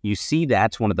Department. You see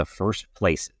that's one of the first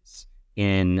places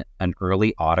in an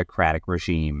early autocratic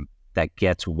regime that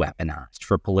gets weaponized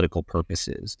for political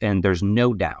purposes. And there's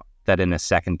no doubt that in a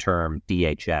second term,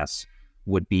 DHS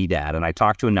would be that. And I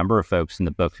talked to a number of folks in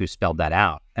the book who spelled that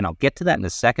out. And I'll get to that in a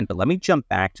second, but let me jump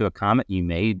back to a comment you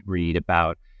made, Reed,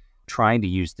 about trying to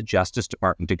use the Justice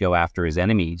Department to go after his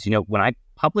enemies. When I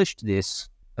published this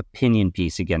opinion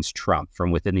piece against Trump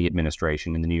from within the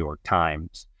administration in the New York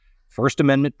Times, First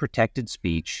Amendment protected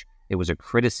speech, it was a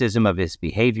criticism of his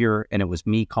behavior, and it was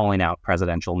me calling out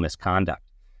presidential misconduct.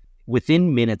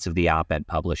 Within minutes of the op-ed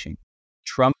publishing,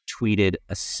 Trump tweeted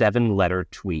a 7-letter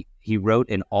tweet. He wrote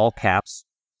in all caps,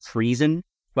 treason, ?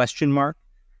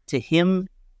 To him,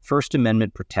 First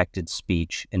Amendment protected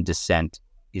speech and dissent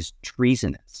is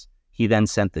treasonous. He then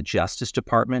sent the Justice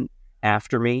Department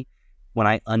after me. When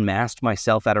I unmasked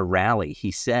myself at a rally,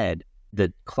 he said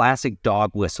the classic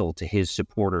dog whistle to his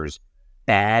supporters,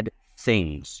 bad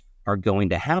things are going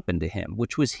to happen to him,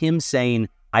 which was him saying,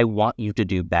 I want you to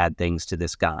do bad things to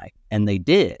this guy. And they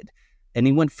did. And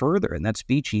he went further in that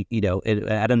speech.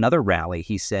 At another rally,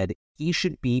 he said he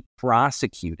should be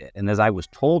prosecuted. And as I was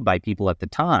told by people at the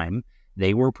time,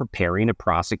 they were preparing a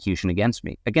prosecution against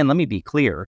me. Again, let me be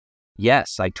clear.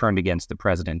 Yes, I turned against the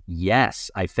president.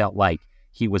 Yes, I felt like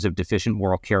he was of deficient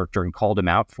moral character and called him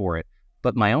out for it.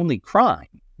 But my only crime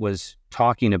was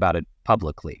talking about it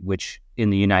publicly, which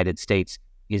in the United States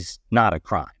is not a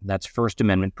crime. That's First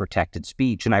Amendment protected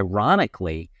speech. And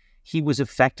ironically, he was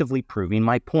effectively proving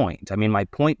my point. I mean, my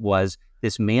point was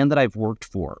this man that I've worked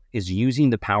for is using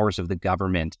the powers of the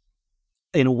government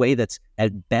in a way that's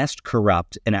at best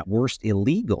corrupt and at worst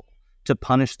illegal to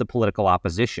punish the political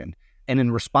opposition. And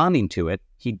in responding to it,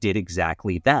 he did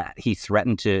exactly that. He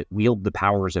threatened to wield the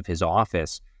powers of his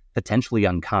office, potentially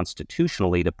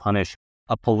unconstitutionally, to punish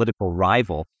a political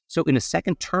rival. So in a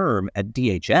second term at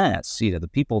DHS, the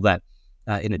people that,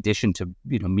 in addition to,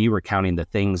 me recounting the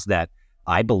things that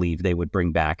I believe they would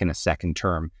bring back in a second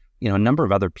term, a number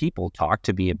of other people talked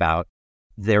to me about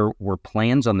there were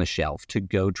plans on the shelf to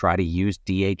go try to use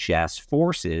DHS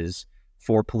forces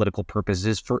for political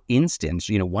purposes. For instance,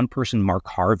 one person, Mark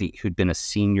Harvey, who'd been a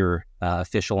senior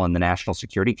official on the National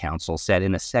Security Council, said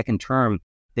in a second term,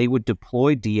 they would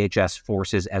deploy DHS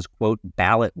forces as, quote,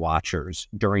 ballot watchers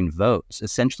during votes,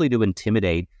 essentially to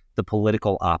intimidate the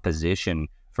political opposition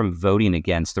from voting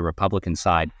against the Republican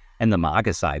side and the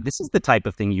MAGA side. This is the type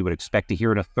of thing you would expect to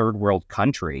hear in a third world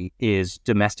country, is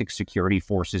domestic security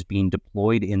forces being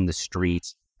deployed in the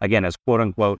streets, again, as quote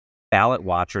unquote ballot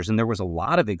watchers. And there was a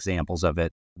lot of examples of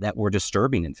it that were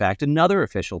disturbing. In fact, another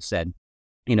official said,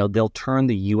 they'll turn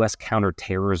the U.S.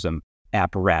 counterterrorism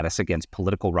apparatus against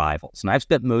political rivals. And I've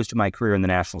spent most of my career in the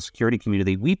national security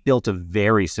community. We built a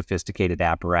very sophisticated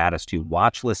apparatus to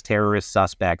watch list terrorist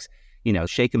suspects,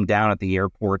 shake them down at the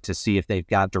airport to see if they've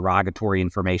got derogatory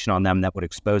information on them that would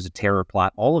expose a terror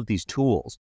plot, all of these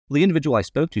tools. Well, the individual I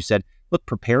spoke to said, look,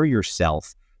 prepare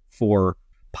yourself for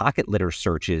pocket litter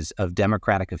searches of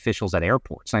Democratic officials at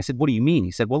airports. And I said, what do you mean?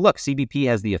 He said, well, look, CBP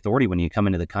has the authority when you come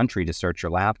into the country to search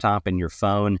your laptop and your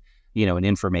phone, and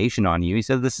information on you. He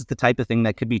said, this is the type of thing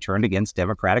that could be turned against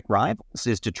Democratic rivals,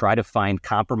 is to try to find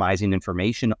compromising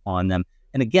information on them.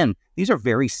 And again, these are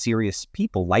very serious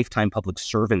people, lifetime public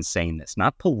servants saying this,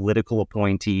 not political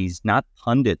appointees, not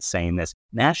pundits saying this,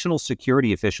 national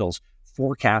security officials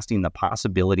forecasting the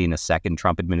possibility in a second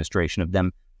Trump administration of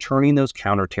them turning those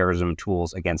counterterrorism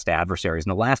tools against adversaries.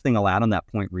 And the last thing I'll add on that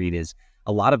point, Reed, is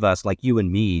a lot of us, like you and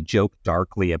me, joke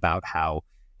darkly about how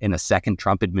in a second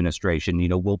Trump administration,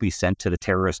 we'll be sent to the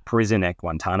terrorist prison at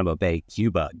Guantanamo Bay,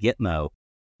 Cuba, Gitmo.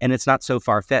 And it's not so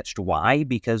far-fetched. Why?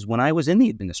 Because when I was in the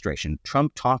administration,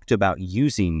 Trump talked about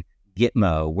using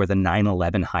Gitmo, where the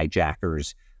 9/11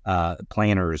 hijackers,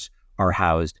 planners are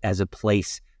housed, as a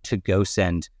place to go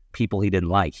send people he didn't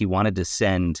like. He wanted to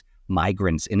send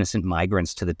migrants, innocent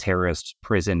migrants, to the terrorist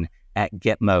prison at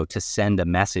Gitmo to send a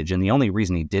message. And the only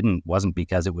reason he didn't wasn't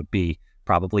because it would be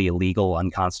probably illegal,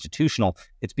 unconstitutional.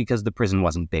 It's because the prison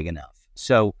wasn't big enough.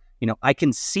 So, I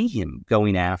can see him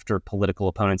going after political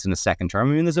opponents in a second term.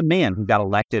 I mean, there's a man who got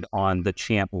elected on the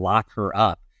chant, lock her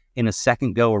up. In a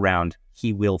second go around,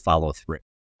 he will follow through.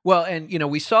 Well, and,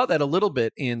 we saw that a little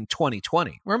bit in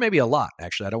 2020, or maybe a lot,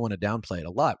 actually. I don't want to downplay it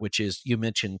a lot, which is, you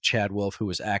mentioned Chad Wolf, who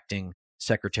was acting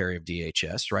Secretary of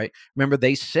DHS, right? Remember,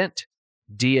 they sent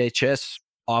DHS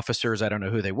officers, I don't know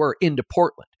who they were, into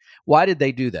Portland. Why did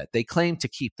they do that? They claimed to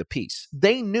keep the peace.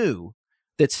 They knew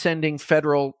that sending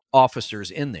federal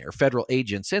officers in there, federal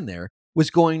agents in there,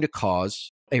 was going to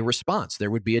cause a response.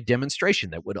 There would be a demonstration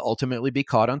that would ultimately be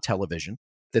caught on television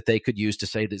that they could use to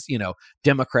say this,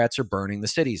 Democrats are burning the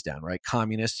cities down, right?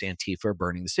 Communists, Antifa are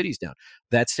burning the cities down.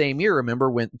 That same year,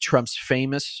 remember when Trump's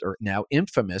famous, or now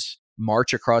infamous,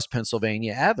 march across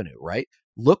Pennsylvania Avenue, right?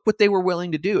 Look what they were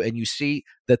willing to do. And you see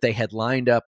that they had lined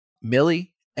up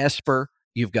Milley, Esper.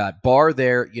 You've got Barr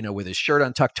there, with his shirt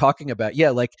untucked, talking about,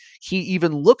 like he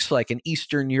even looks like an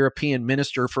Eastern European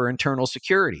minister for internal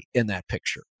security in that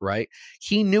picture, right?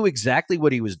 He knew exactly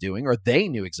what he was doing, or they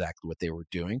knew exactly what they were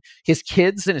doing. His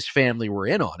kids and his family were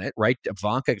in on it, right?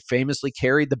 Ivanka famously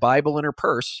carried the Bible in her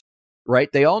purse, right?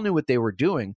 They all knew what they were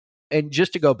doing. And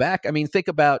just to go back, I mean, think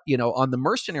about, on the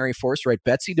mercenary force, right?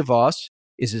 Betsy DeVos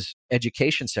is his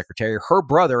education secretary. Her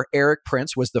brother, Eric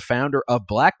Prince, was the founder of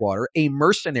Blackwater, a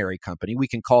mercenary company. We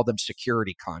can call them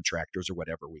security contractors or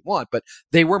whatever we want, but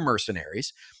they were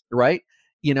mercenaries, right?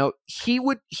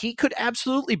 He could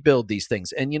absolutely build these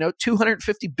things. And,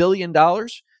 $250 billion,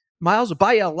 Miles, will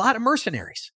buy you a lot of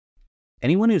mercenaries.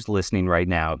 Anyone who's listening right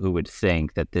now who would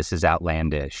think that this is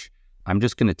outlandish, I'm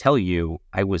just going to tell you,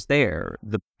 I was there.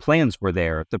 The plans were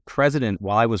there. The president,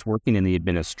 while I was working in the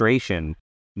administration,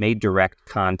 made direct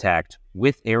contact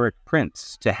with Eric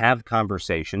Prince to have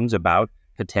conversations about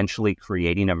potentially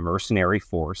creating a mercenary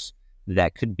force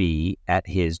that could be at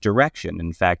his direction.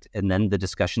 In fact, and then the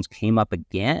discussions came up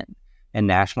again, and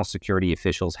national security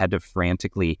officials had to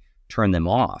frantically turn them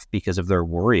off because of their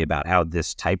worry about how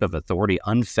this type of authority,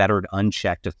 unfettered,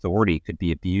 unchecked authority, could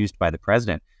be abused by the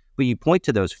president. But you point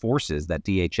to those forces that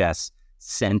DHS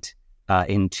sent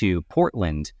into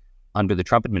Portland under the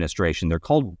Trump administration. They're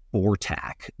called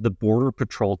BORTAC, the Border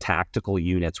Patrol Tactical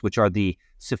Units, which are the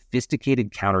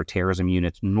sophisticated counterterrorism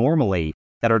units normally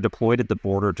that are deployed at the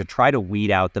border to try to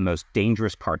weed out the most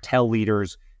dangerous cartel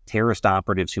leaders, terrorist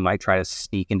operatives who might try to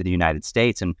sneak into the United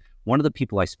States. And one of the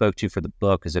people I spoke to for the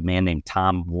book is a man named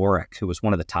Tom Warwick, who was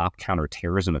one of the top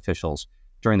counterterrorism officials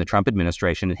during the Trump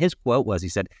administration. And his quote was, he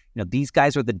said, these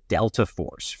guys are the Delta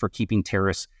Force for keeping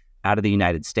terrorists out of the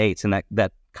United States. And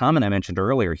that comment I mentioned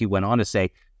earlier, he went on to say,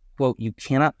 quote, you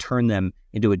cannot turn them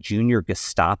into a junior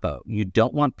Gestapo. You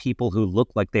don't want people who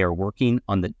look like they are working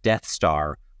on the Death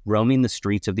Star roaming the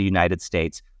streets of the United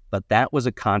States. But that was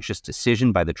a conscious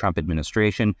decision by the Trump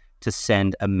administration to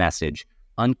send a message,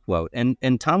 unquote. And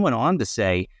Tom went on to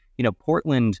say,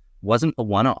 Portland wasn't a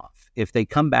one-off. If they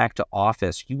come back to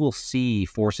office, you will see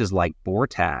forces like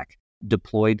BORTAC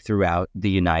deployed throughout the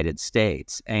United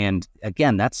States. And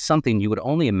again, that's something you would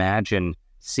only imagine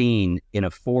seeing in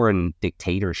a foreign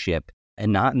dictatorship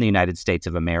and not in the United States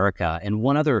of America. And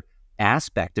one other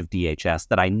aspect of DHS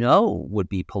that I know would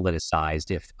be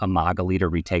politicized if a MAGA leader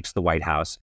retakes the White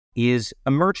House is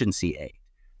emergency aid.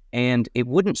 And it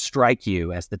wouldn't strike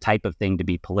you as the type of thing to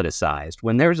be politicized.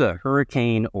 When there's a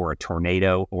hurricane or a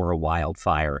tornado or a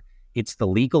wildfire, it's the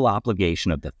legal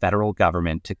obligation of the federal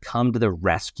government to come to the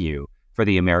rescue for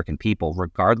the American people,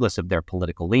 regardless of their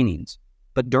political leanings.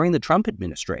 But during the Trump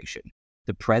administration,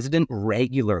 the president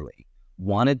regularly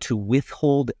wanted to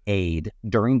withhold aid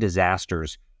during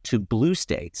disasters to blue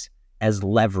states as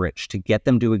leverage to get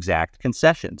them to exact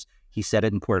concessions. He said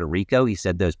it in Puerto Rico. He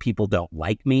said those people don't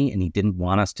like me, and he didn't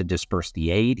want us to disperse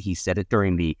the aid. He said it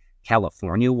during the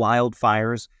California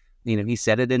wildfires. He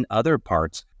said it in other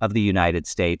parts of the United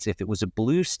States. If it was a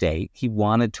blue state, he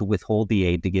wanted to withhold the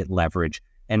aid to get leverage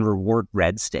and reward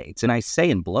red states. And I say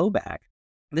in Blowback,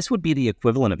 this would be the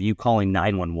equivalent of you calling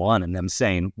 911 and them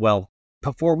saying, well,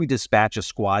 before we dispatch a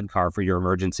squad car for your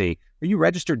emergency, are you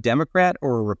registered Democrat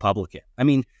or a Republican? I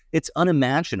mean, it's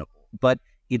unimaginable, but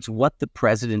it's what the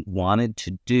president wanted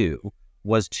to do,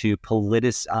 was to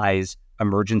politicize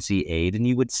emergency aid, and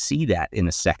you would see that in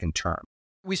a second term.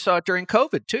 We saw it during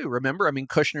COVID too, remember? I mean,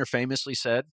 Kushner famously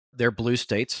said, they're blue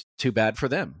states, too bad for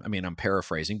them. I mean, I'm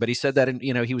paraphrasing, but he said that,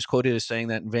 he was quoted as saying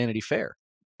that in Vanity Fair.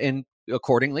 And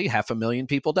accordingly, 500,000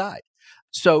 people died.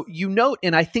 So you note,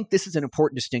 and I think this is an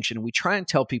important distinction, and we try and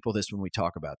tell people this when we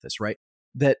talk about this, right?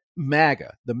 That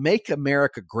MAGA, the Make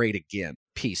America Great Again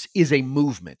piece, is a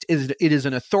movement. It is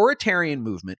an authoritarian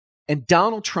movement, and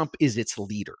Donald Trump is its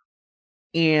leader.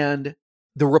 And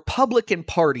the Republican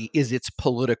Party is its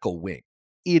political wing.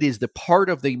 It is the part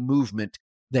of the movement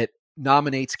that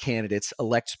nominates candidates,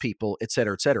 elects people, et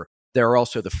cetera, et cetera. There are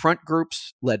also the front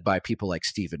groups led by people like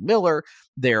Stephen Miller.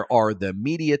 There are the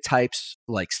media types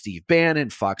like Steve Bannon,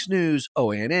 Fox News,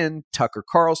 OANN, Tucker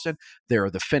Carlson. There are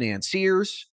the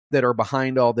financiers that are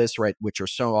behind all this, right, which are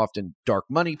so often dark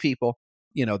money people.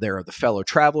 There are the fellow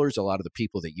travelers, a lot of the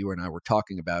people that you and I were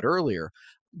talking about earlier.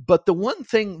 But the one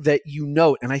thing that you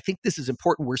note, and I think this is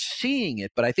important, we're seeing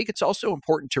it, but I think it's also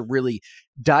important to really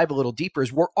dive a little deeper,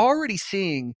 is we're already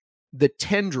seeing the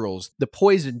tendrils, the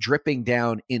poison dripping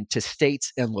down into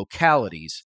states and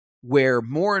localities where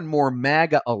more and more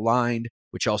MAGA aligned,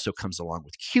 which also comes along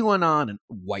with QAnon and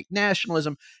white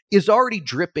nationalism, is already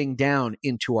dripping down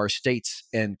into our states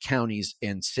and counties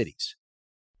and cities.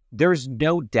 There's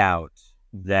no doubt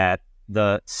that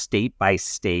the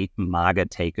state-by-state MAGA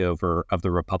takeover of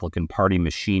the Republican Party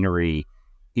machinery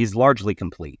is largely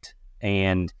complete.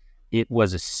 And it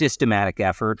was a systematic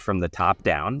effort from the top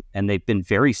down, and they've been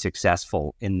very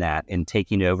successful in that, in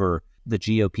taking over the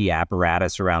GOP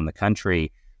apparatus around the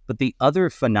country. But the other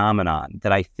phenomenon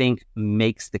that I think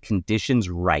makes the conditions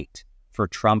right for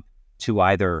Trump to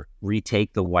either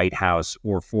retake the White House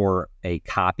or for a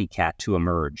copycat to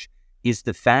emerge is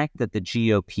the fact that the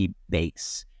GOP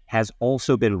base has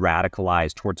also been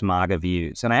radicalized towards MAGA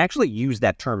views. And I actually use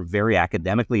that term very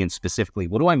academically and specifically.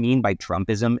 What do I mean by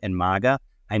Trumpism and MAGA?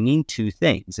 I mean two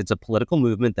things. It's a political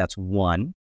movement that's,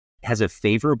 one, has a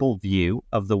favorable view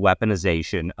of the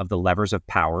weaponization of the levers of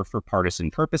power for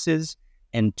partisan purposes,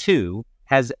 and two,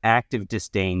 has active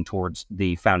disdain towards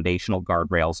the foundational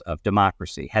guardrails of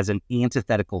democracy, has an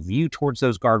antithetical view towards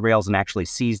those guardrails and actually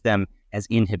sees them as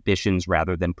inhibitions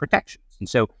rather than protections. And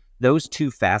so those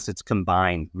two facets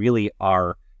combined really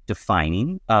are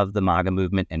defining of the MAGA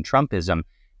movement and Trumpism.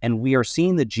 And we are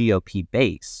seeing the GOP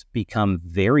base become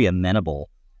very amenable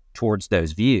towards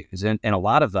those views. And a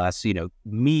lot of us,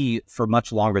 me for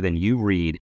much longer than you,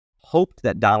 Reed, hoped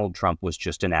that Donald Trump was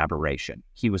just an aberration.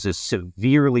 He was a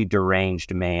severely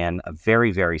deranged man, a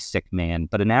very, very sick man,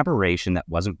 but an aberration that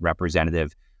wasn't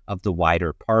representative of the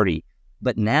wider party.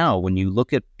 But now when you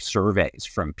look at surveys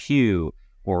from Pew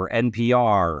or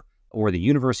NPR or the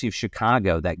University of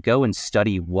Chicago that go and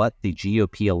study what the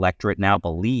GOP electorate now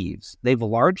believes, they've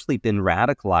largely been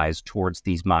radicalized towards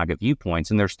these MAGA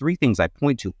viewpoints. And there's three things I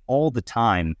point to all the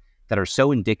time that are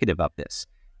so indicative of this.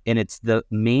 And it's the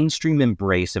mainstream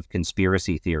embrace of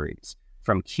conspiracy theories,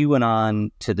 from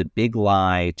QAnon to the big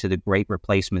lie to the great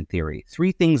replacement theory.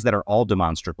 Three things that are all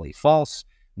demonstrably false,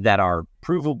 that are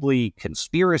provably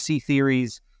conspiracy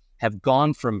theories, have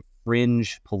gone from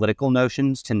fringe political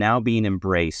notions to now being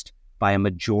embraced by a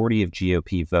majority of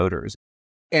GOP voters.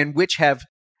 And which have,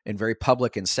 in very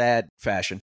public and sad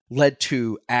fashion, led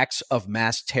to acts of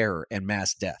mass terror and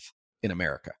mass death in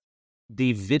America.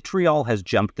 The vitriol has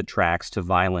jumped the tracks to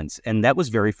violence, and that was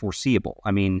very foreseeable.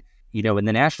 I mean, in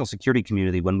the national security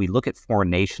community, when we look at foreign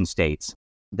nation states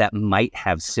that might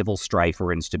have civil strife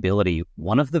or instability,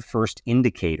 one of the first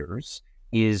indicators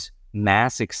is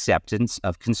mass acceptance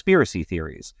of conspiracy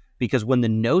theories. Because when the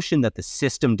notion that the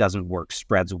system doesn't work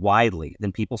spreads widely,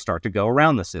 then people start to go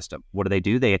around the system. What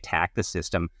do? They attack the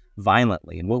system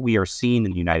violently. And what we are seeing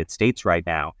in the United States right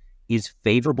now is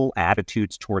favorable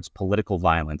attitudes towards political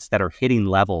violence that are hitting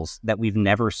levels that we've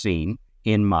never seen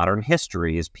in modern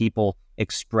history, as people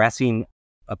expressing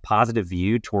a positive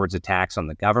view towards attacks on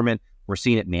the government. We're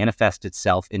seeing it manifest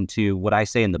itself into what I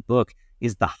say in the book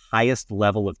is the highest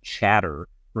level of chatter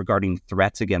regarding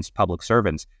threats against public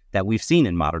servants that we've seen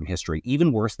in modern history,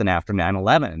 even worse than after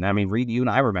 9/11. And I mean, Reed, you and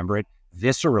I remember it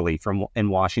viscerally from in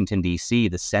Washington, D.C.,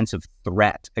 the sense of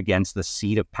threat against the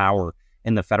seat of power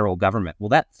in the federal government. Well,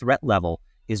 that threat level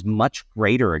is much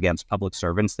greater against public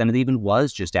servants than it even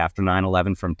was just after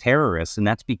 9/11 from terrorists. And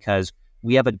that's because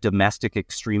we have a domestic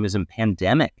extremism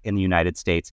pandemic in the United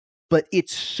States. But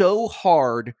it's so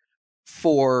hard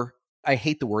for, I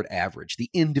hate the word average, the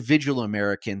individual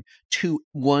American to,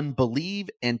 one, believe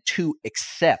and two,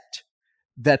 accept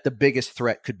that the biggest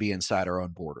threat could be inside our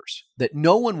own borders. That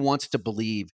no one wants to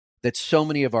believe that so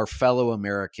many of our fellow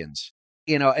Americans,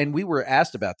 and we were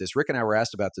asked about this, Rick and I were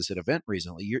asked about this at an event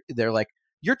recently. They're like,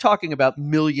 you're talking about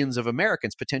millions of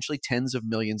Americans, potentially tens of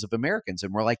millions of Americans.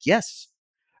 And we're like, yes.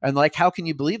 And like, how can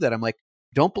you believe that? I'm like,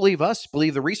 don't believe us,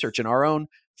 believe the research. In our own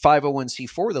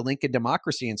 501c4, the Lincoln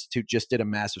Democracy Institute just did a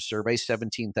massive survey,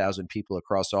 17,000 people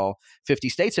across all 50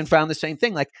 states, and found the same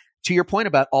thing. Like, to your point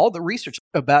about all the research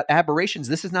about aberrations,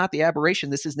 this is not the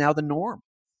aberration. This is now the norm.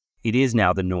 It is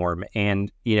now the norm.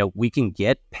 And, we can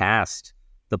get past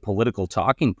the political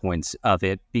talking points of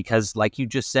it because, like you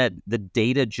just said, the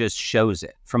data just shows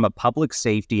it. From a public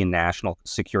safety and national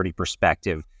security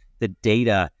perspective, the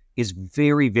data is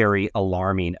very, very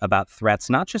alarming about threats,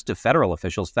 not just to federal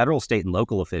officials, federal, state, and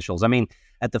local officials. I mean,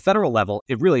 at the federal level,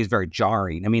 it really is very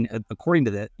jarring. I mean, according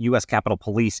to the U.S. Capitol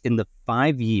Police, in the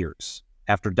 5 years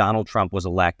after Donald Trump was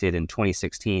elected in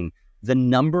 2016, the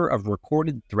number of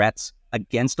recorded threats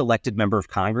against elected member of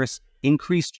Congress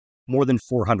increased more than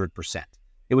 400%.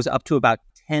 It was up to about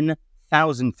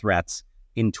 10,000 threats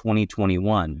in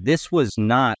 2021. This was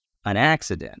not an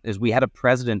accident, as we had a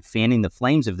president fanning the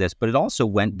flames of this, but it also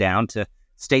went down to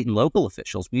state and local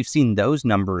officials. We've seen those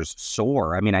numbers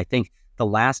soar. I mean, I think the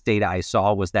last data I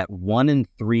saw was that 1 in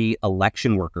 3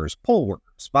 election workers, poll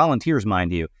workers, volunteers,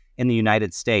 mind you, in the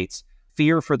United States,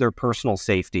 fear for their personal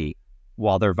safety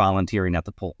while they're volunteering at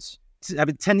the polls. I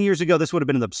mean, 10 years ago, this would have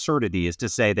been an absurdity, is to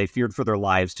say they feared for their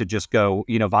lives to just go,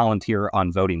 volunteer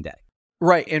on voting day.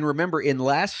 Right. And remember, in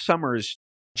last summer's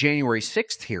January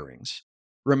 6th hearings,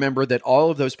 remember that all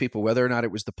of those people, whether or not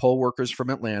it was the poll workers from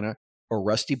Atlanta or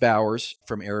Rusty Bowers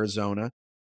from Arizona,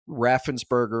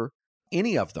 Raffensperger,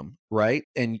 any of them, right?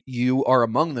 And you are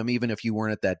among them, even if you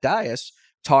weren't at that dais,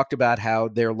 talked about how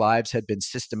their lives had been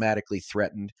systematically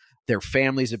threatened. Their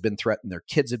families had been threatened. Their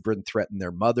kids had been threatened.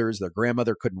 Their mothers, their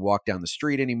grandmother couldn't walk down the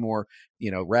street anymore.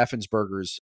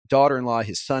 Raffensperger's daughter-in-law,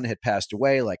 his son had passed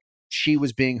away. Like, she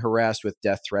was being harassed with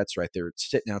death threats, right? They're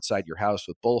sitting outside your house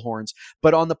with bullhorns.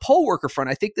 But on the poll worker front,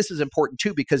 I think this is important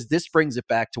too, because this brings it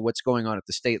back to what's going on at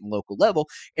the state and local level.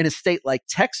 In a state like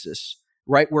Texas,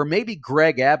 right, where maybe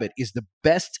Greg Abbott is the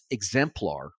best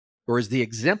exemplar, or is the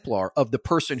exemplar of the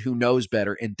person who knows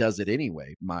better and does it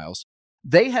anyway, Miles.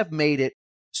 They have made it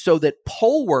so that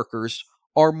poll workers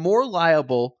are more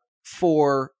liable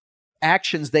for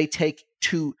actions they take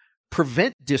to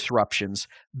prevent disruptions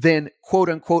than quote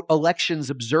unquote elections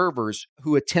observers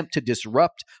who attempt to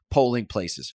disrupt polling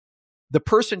places. The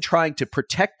person trying to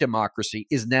protect democracy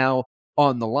is now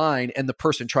on the line, and the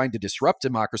person trying to disrupt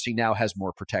democracy now has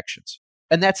more protections.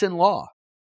 And that's in law.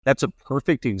 That's a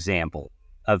perfect example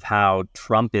of how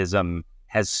Trumpism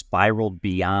has spiraled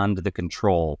beyond the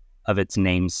control of its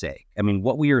namesake. I mean,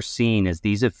 what we are seeing is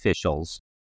these officials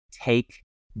take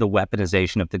the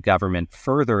weaponization of the government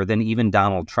further than even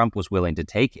Donald Trump was willing to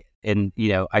take it. And,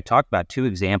 I talk about 2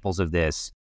 examples of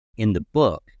this in the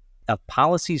book, of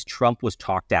policies Trump was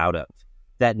talked out of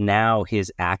that now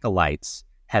his acolytes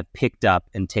have picked up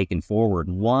and taken forward.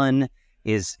 One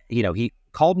is, he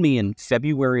called me in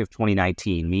February of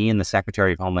 2019, me and the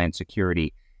Secretary of Homeland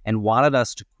Security, and wanted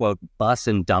us to, quote, bus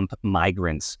and dump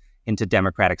migrants into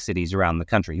democratic cities around the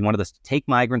country. He wanted us to take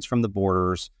migrants from the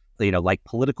borders, like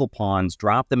political pawns,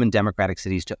 drop them in democratic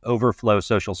cities to overflow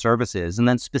social services. And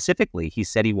then specifically, he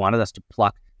said he wanted us to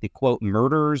pluck the, quote,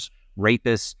 murderers,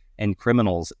 rapists, and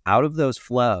criminals out of those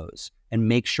flows and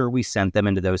make sure we sent them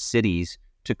into those cities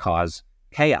to cause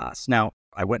chaos. Now,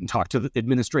 I went and talked to the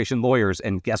administration lawyers,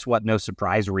 and guess what? No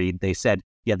surprise, Reed. They said,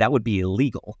 yeah, that would be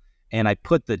illegal. And I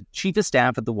put the chief of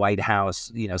staff at the White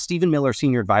House, Stephen Miller,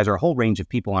 senior advisor, a whole range of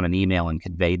people on an email and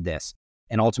conveyed this.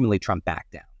 And ultimately, Trump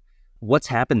backed down. What's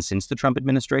happened since the Trump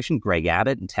administration? Greg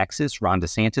Abbott in Texas, Ron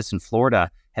DeSantis in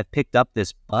Florida have picked up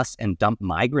this bus and dump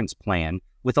migrants plan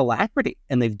with alacrity.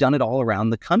 And they've done it all around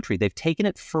the country. They've taken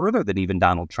it further than even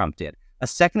Donald Trump did. A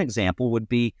second example would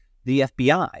be the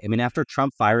FBI. I mean, after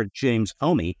Trump fired James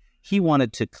Comey, he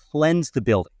wanted to cleanse the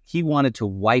building. He wanted to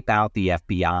wipe out the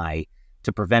FBI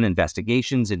to prevent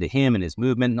investigations into him and his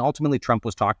movement. And ultimately, Trump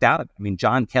was talked out of it. I mean,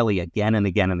 John Kelly again and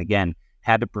again and again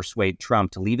had to persuade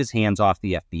Trump to leave his hands off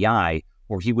the FBI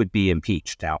or he would be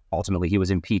impeached. Now, ultimately, he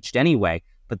was impeached anyway,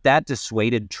 but that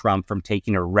dissuaded Trump from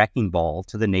taking a wrecking ball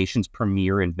to the nation's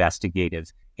premier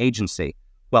investigative agency.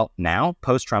 Well, now,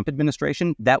 post-Trump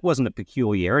administration, that wasn't a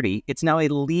peculiarity. It's now a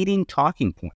leading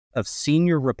talking point of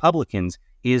senior Republicans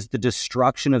is the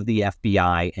destruction of the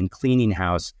FBI and cleaning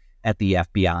house at the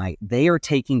FBI. They are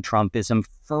taking Trumpism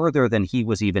further than he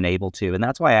was even able to. And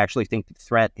that's why I actually think the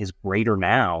threat is greater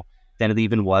now than it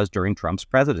even was during Trump's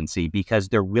presidency, because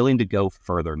they're willing to go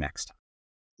further next time.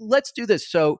 Let's do this.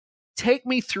 So take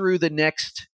me through the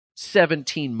next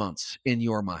 17 months in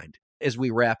your mind as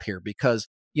we wrap here, because,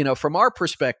 from our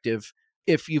perspective,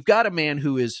 if you've got a man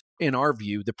who is, in our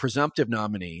view, the presumptive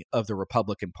nominee of the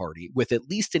Republican Party with at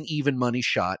least an even money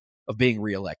shot of being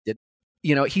reelected,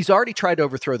 he's already tried to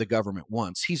overthrow the government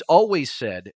once. He's always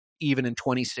said, even in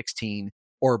 2016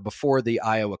 or before the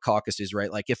Iowa caucuses,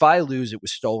 right? Like, if I lose, it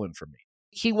was stolen from me.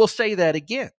 He will say that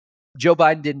again. Joe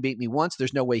Biden didn't beat me once.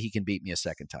 There's no way he can beat me a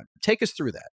second time. Take us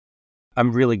through that.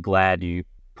 I'm really glad you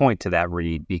point to that,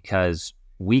 Reed, because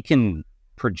we can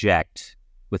project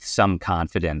with some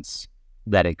confidence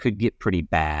that it could get pretty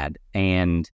bad.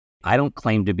 And I don't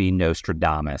claim to be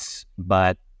Nostradamus,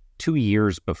 but 2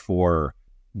 years before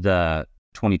the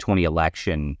 2020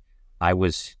 election, I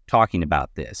was talking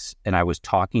about this, and I was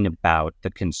talking about the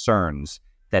concerns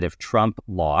that if Trump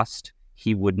lost,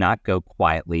 he would not go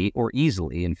quietly or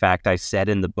easily. In fact, I said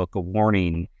in the book, A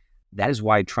Warning, that is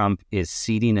why Trump is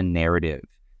seeding a narrative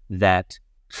that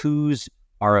coups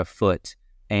are afoot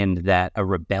and that a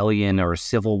rebellion or a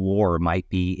civil war might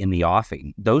be in the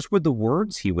offing. Those were the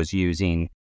words he was using,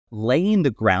 laying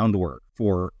the groundwork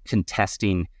for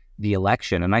contesting the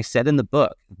election. And I said in the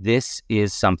book, this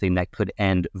is something that could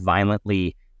end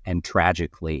violently and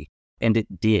tragically. And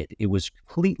it did. It was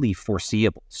completely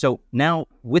foreseeable. So now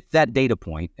with that data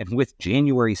point and with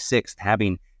January 6th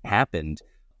having happened,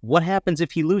 what happens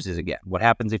if he loses again? What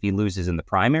happens if he loses in the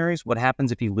primaries? What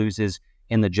happens if he loses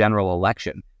in the general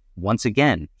election? Once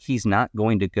again, he's not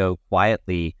going to go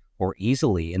quietly or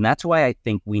easily. And that's why I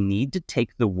think we need to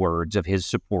take the words of his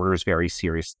supporters very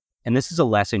seriously. And this is a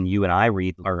lesson you and I,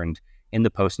 Reed, learned in the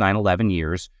post 9/11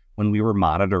 years when we were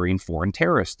monitoring foreign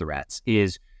terrorist threats,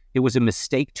 is it was a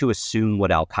mistake to assume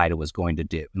what Al-Qaeda was going to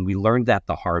do. And we learned that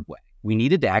the hard way. We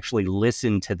needed to actually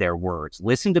listen to their words,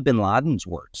 listen to bin Laden's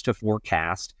words to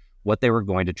forecast what they were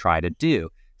going to try to do.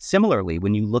 Similarly,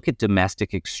 when you look at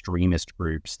domestic extremist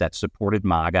groups that supported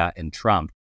MAGA and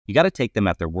Trump, you got to take them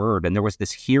at their word. And there was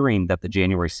this hearing that the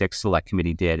January 6th Select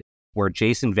Committee did where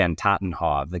Jason Van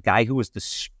Tatenhove, the guy who was the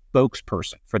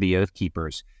spokesperson for the Oath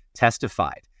Keepers,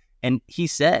 testified. And he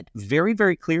said very,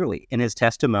 very clearly in his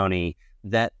testimony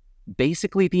that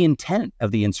basically the intent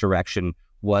of the insurrection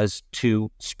was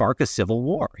to spark a civil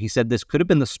war. He said this could have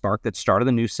been the spark that started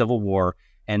the new civil war.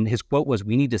 And his quote was,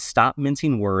 "We need to stop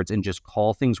mincing words and just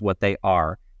call things what they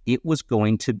are." It was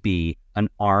going to be an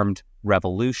armed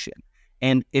revolution.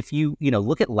 And if you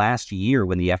look at last year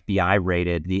when the FBI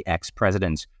raided the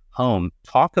ex-president's home,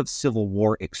 talk of civil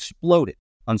war exploded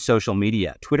on social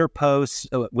media. Twitter posts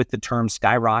with the term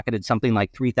skyrocketed something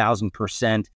like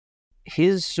 3,000%.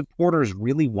 His supporters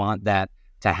really want that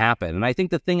to happen. And I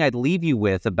think the thing I'd leave you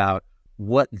with about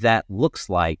what that looks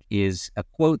like is a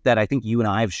quote that I think you and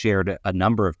I have shared a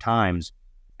number of times,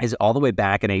 is all the way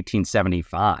back in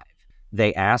 1875.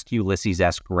 They asked Ulysses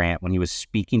S. Grant when he was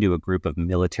speaking to a group of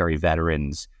military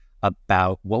veterans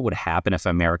about what would happen if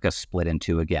America split in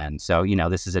two again. So,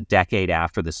 this is a decade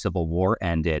after the Civil War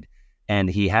ended. And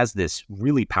he has this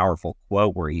really powerful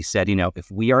quote where he said, if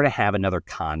we are to have another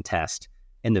contest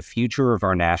and the future of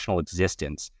our national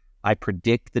existence, I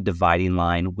predict the dividing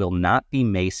line will not be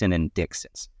Mason and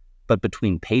Dixon's, but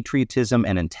between patriotism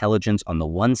and intelligence on the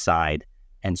one side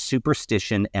and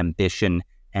superstition, ambition,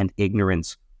 and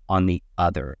ignorance on the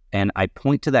other. And I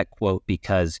point to that quote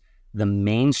because the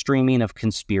mainstreaming of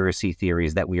conspiracy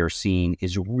theories that we are seeing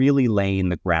is really laying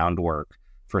the groundwork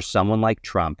for someone like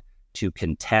Trump to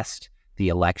contest the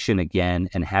election again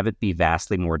and have it be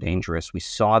vastly more dangerous. We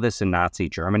saw this in Nazi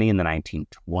Germany in the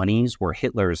 1920s, where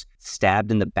Hitler's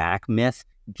stabbed in the back myth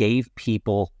gave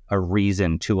people a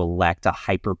reason to elect a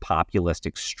hyper-populist,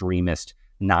 extremist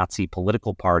Nazi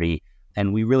political party.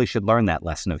 And we really should learn that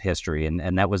lesson of history.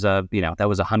 And that was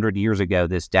 100 years ago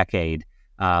this decade.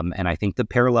 And I think the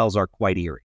parallels are quite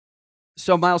eerie.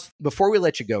 So, Miles, before we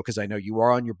let you go, because I know you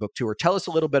are on your book tour, tell us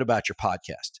a little bit about your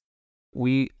podcast.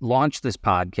 We launched this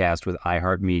podcast with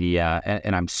iHeartMedia,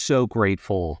 and I'm so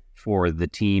grateful for the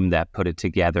team that put it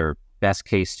together, Best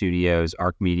Case Studios,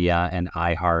 Arc Media, and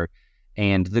iHeart.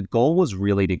 And the goal was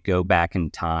really to go back in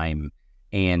time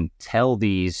and tell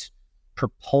these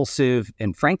propulsive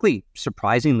and frankly,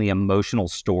 surprisingly emotional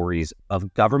stories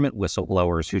of government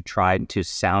whistleblowers who tried to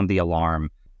sound the alarm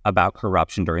about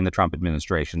corruption during the Trump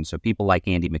administration. So people like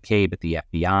Andy McCabe at the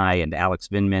FBI and Alex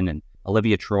Vindman and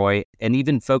Olivia Troy, and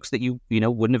even folks that you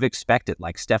wouldn't have expected,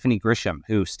 like Stephanie Grisham,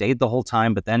 who stayed the whole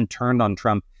time but then turned on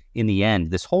Trump in the end.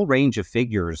 This whole range of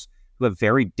figures who have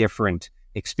very different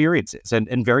experiences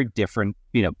and very different,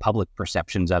 public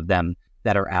perceptions of them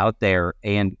that are out there.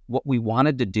 And what we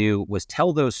wanted to do was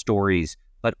tell those stories,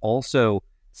 but also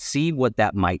see what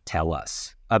that might tell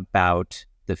us about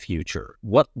the future.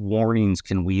 What warnings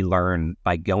can we learn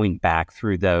by going back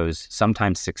through those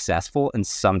sometimes successful and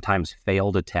sometimes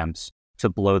failed attempts to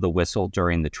blow the whistle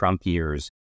during the Trump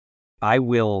years? I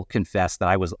will confess that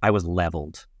I was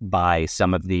leveled by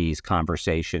some of these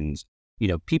conversations.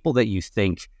 People that you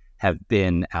think have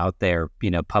been out there,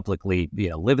 publicly,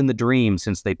 living the dream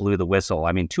since they blew the whistle.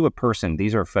 I mean, to a person,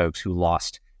 these are folks who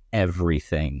lost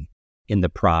everything in the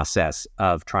process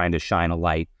of trying to shine a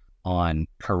light on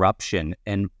corruption.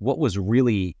 And what was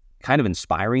really kind of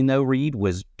inspiring, though, Reed,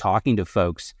 was talking to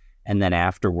folks and then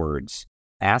afterwards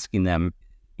asking them,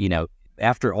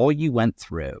 after all you went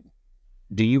through,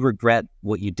 do you regret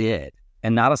what you did?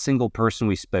 And not a single person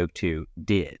we spoke to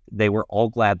did. They were all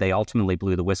glad they ultimately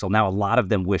blew the whistle. Now, a lot of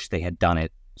them wish they had done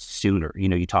it sooner.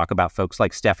 You talk about folks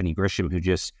like Stephanie Grisham, who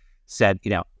just said,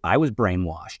 I was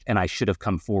brainwashed and I should have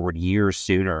come forward years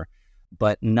sooner.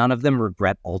 But none of them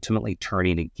regret ultimately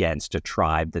turning against a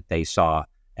tribe that they saw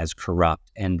as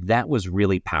corrupt. And that was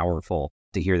really powerful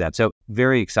to hear that. So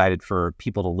very excited for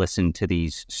people to listen to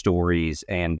these stories.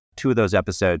 And 2 of those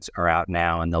episodes are out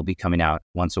now, and they'll be coming out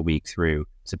once a week through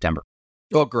September.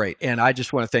 Oh, great. And I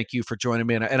just want to thank you for joining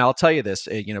me. And I'll tell you this,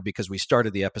 because we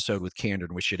started the episode with candor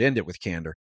and we should end it with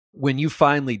candor. When you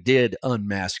finally did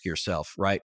unmask yourself,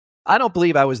 right? I don't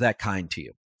believe I was that kind to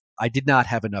you. I did not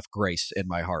have enough grace in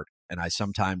my heart. And I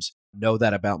sometimes know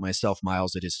that about myself,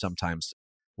 Miles. It is sometimes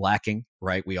lacking,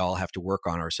 right? We all have to work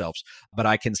on ourselves. But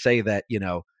I can say that,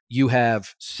 you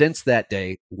have since that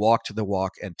day walked the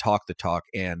walk and talked the talk.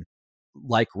 And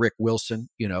like Rick Wilson,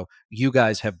 you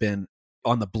guys have been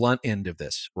on the blunt end of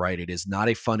this, right? It is not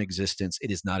a fun existence.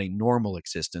 It is not a normal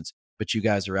existence, but you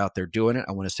guys are out there doing it.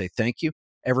 I want to say thank you.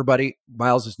 Everybody,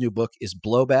 Miles's new book is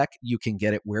Blowback. You can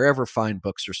get it wherever fine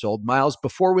books are sold. Miles,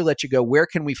 before we let you go, where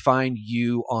can we find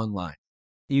you online?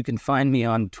 You can find me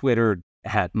on Twitter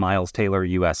at Miles Taylor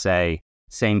USA.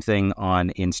 Same thing on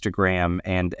Instagram.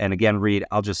 And again, Reed,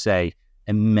 I'll just say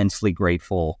immensely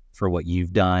grateful for what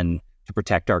you've done to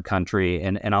protect our country.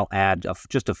 And I'll add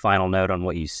just a final note on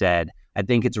what you said. I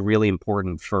think it's really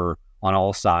important for, on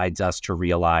all sides, us to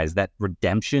realize that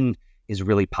redemption is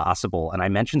really possible. And I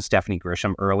mentioned Stephanie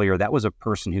Grisham earlier. That was a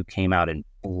person who came out and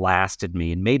blasted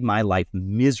me and made my life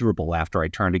miserable after I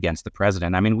turned against the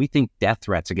president. I mean, we think death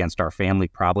threats against our family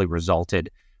probably resulted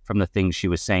from the things she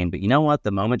was saying. But you know what?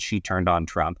 The moment she turned on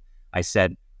Trump, I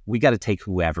said, we got to take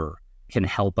whoever can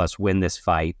help us win this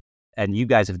fight. And you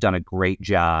guys have done a great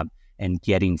job in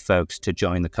getting folks to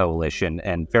join the coalition,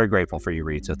 and very grateful for you,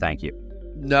 Reed. So thank you.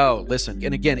 No, listen.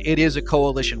 And again, it is a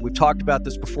coalition. We've talked about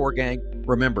this before, gang.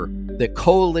 Remember that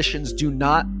coalitions do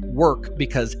not work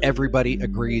because everybody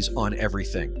agrees on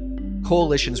everything.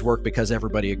 Coalitions work because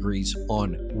everybody agrees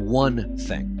on one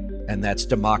thing, and that's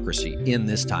democracy in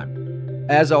this time.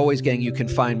 As always, gang, you can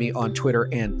find me on Twitter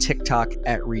and TikTok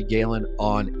at Reed Galen,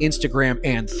 on Instagram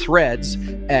and Threads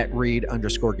at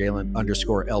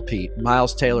Reed_Galen_LP.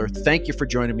 Miles Taylor, thank you for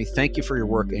joining me. Thank you for your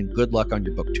work, and good luck on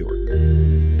your book tour.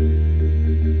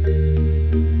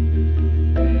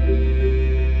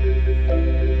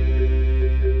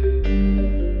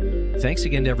 Thanks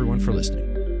again to everyone for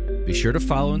listening. Be sure to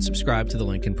follow and subscribe to The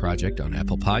Lincoln Project on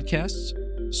Apple Podcasts,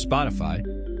 Spotify,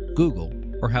 Google,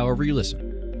 or however you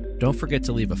listen. Don't forget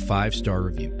to leave a 5-star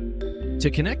review. To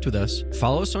connect with us,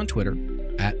 follow us on Twitter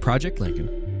 @Project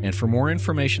Lincoln, and for more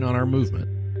information on our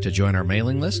movement, to join our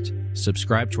mailing list,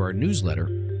 subscribe to our newsletter,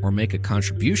 or make a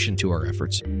contribution to our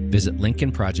efforts, visit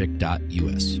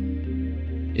lincolnproject.us.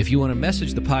 If you want to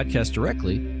message the podcast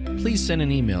directly, please send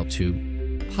an email to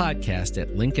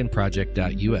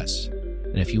podcast@lincolnproject.us.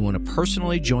 And if you want to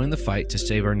personally join the fight to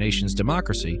save our nation's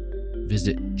democracy,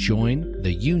 visit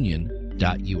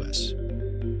jointheunion.us.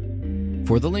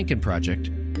 For The Lincoln Project,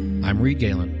 I'm Reed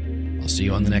Galen. I'll see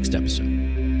you on the next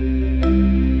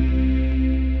episode.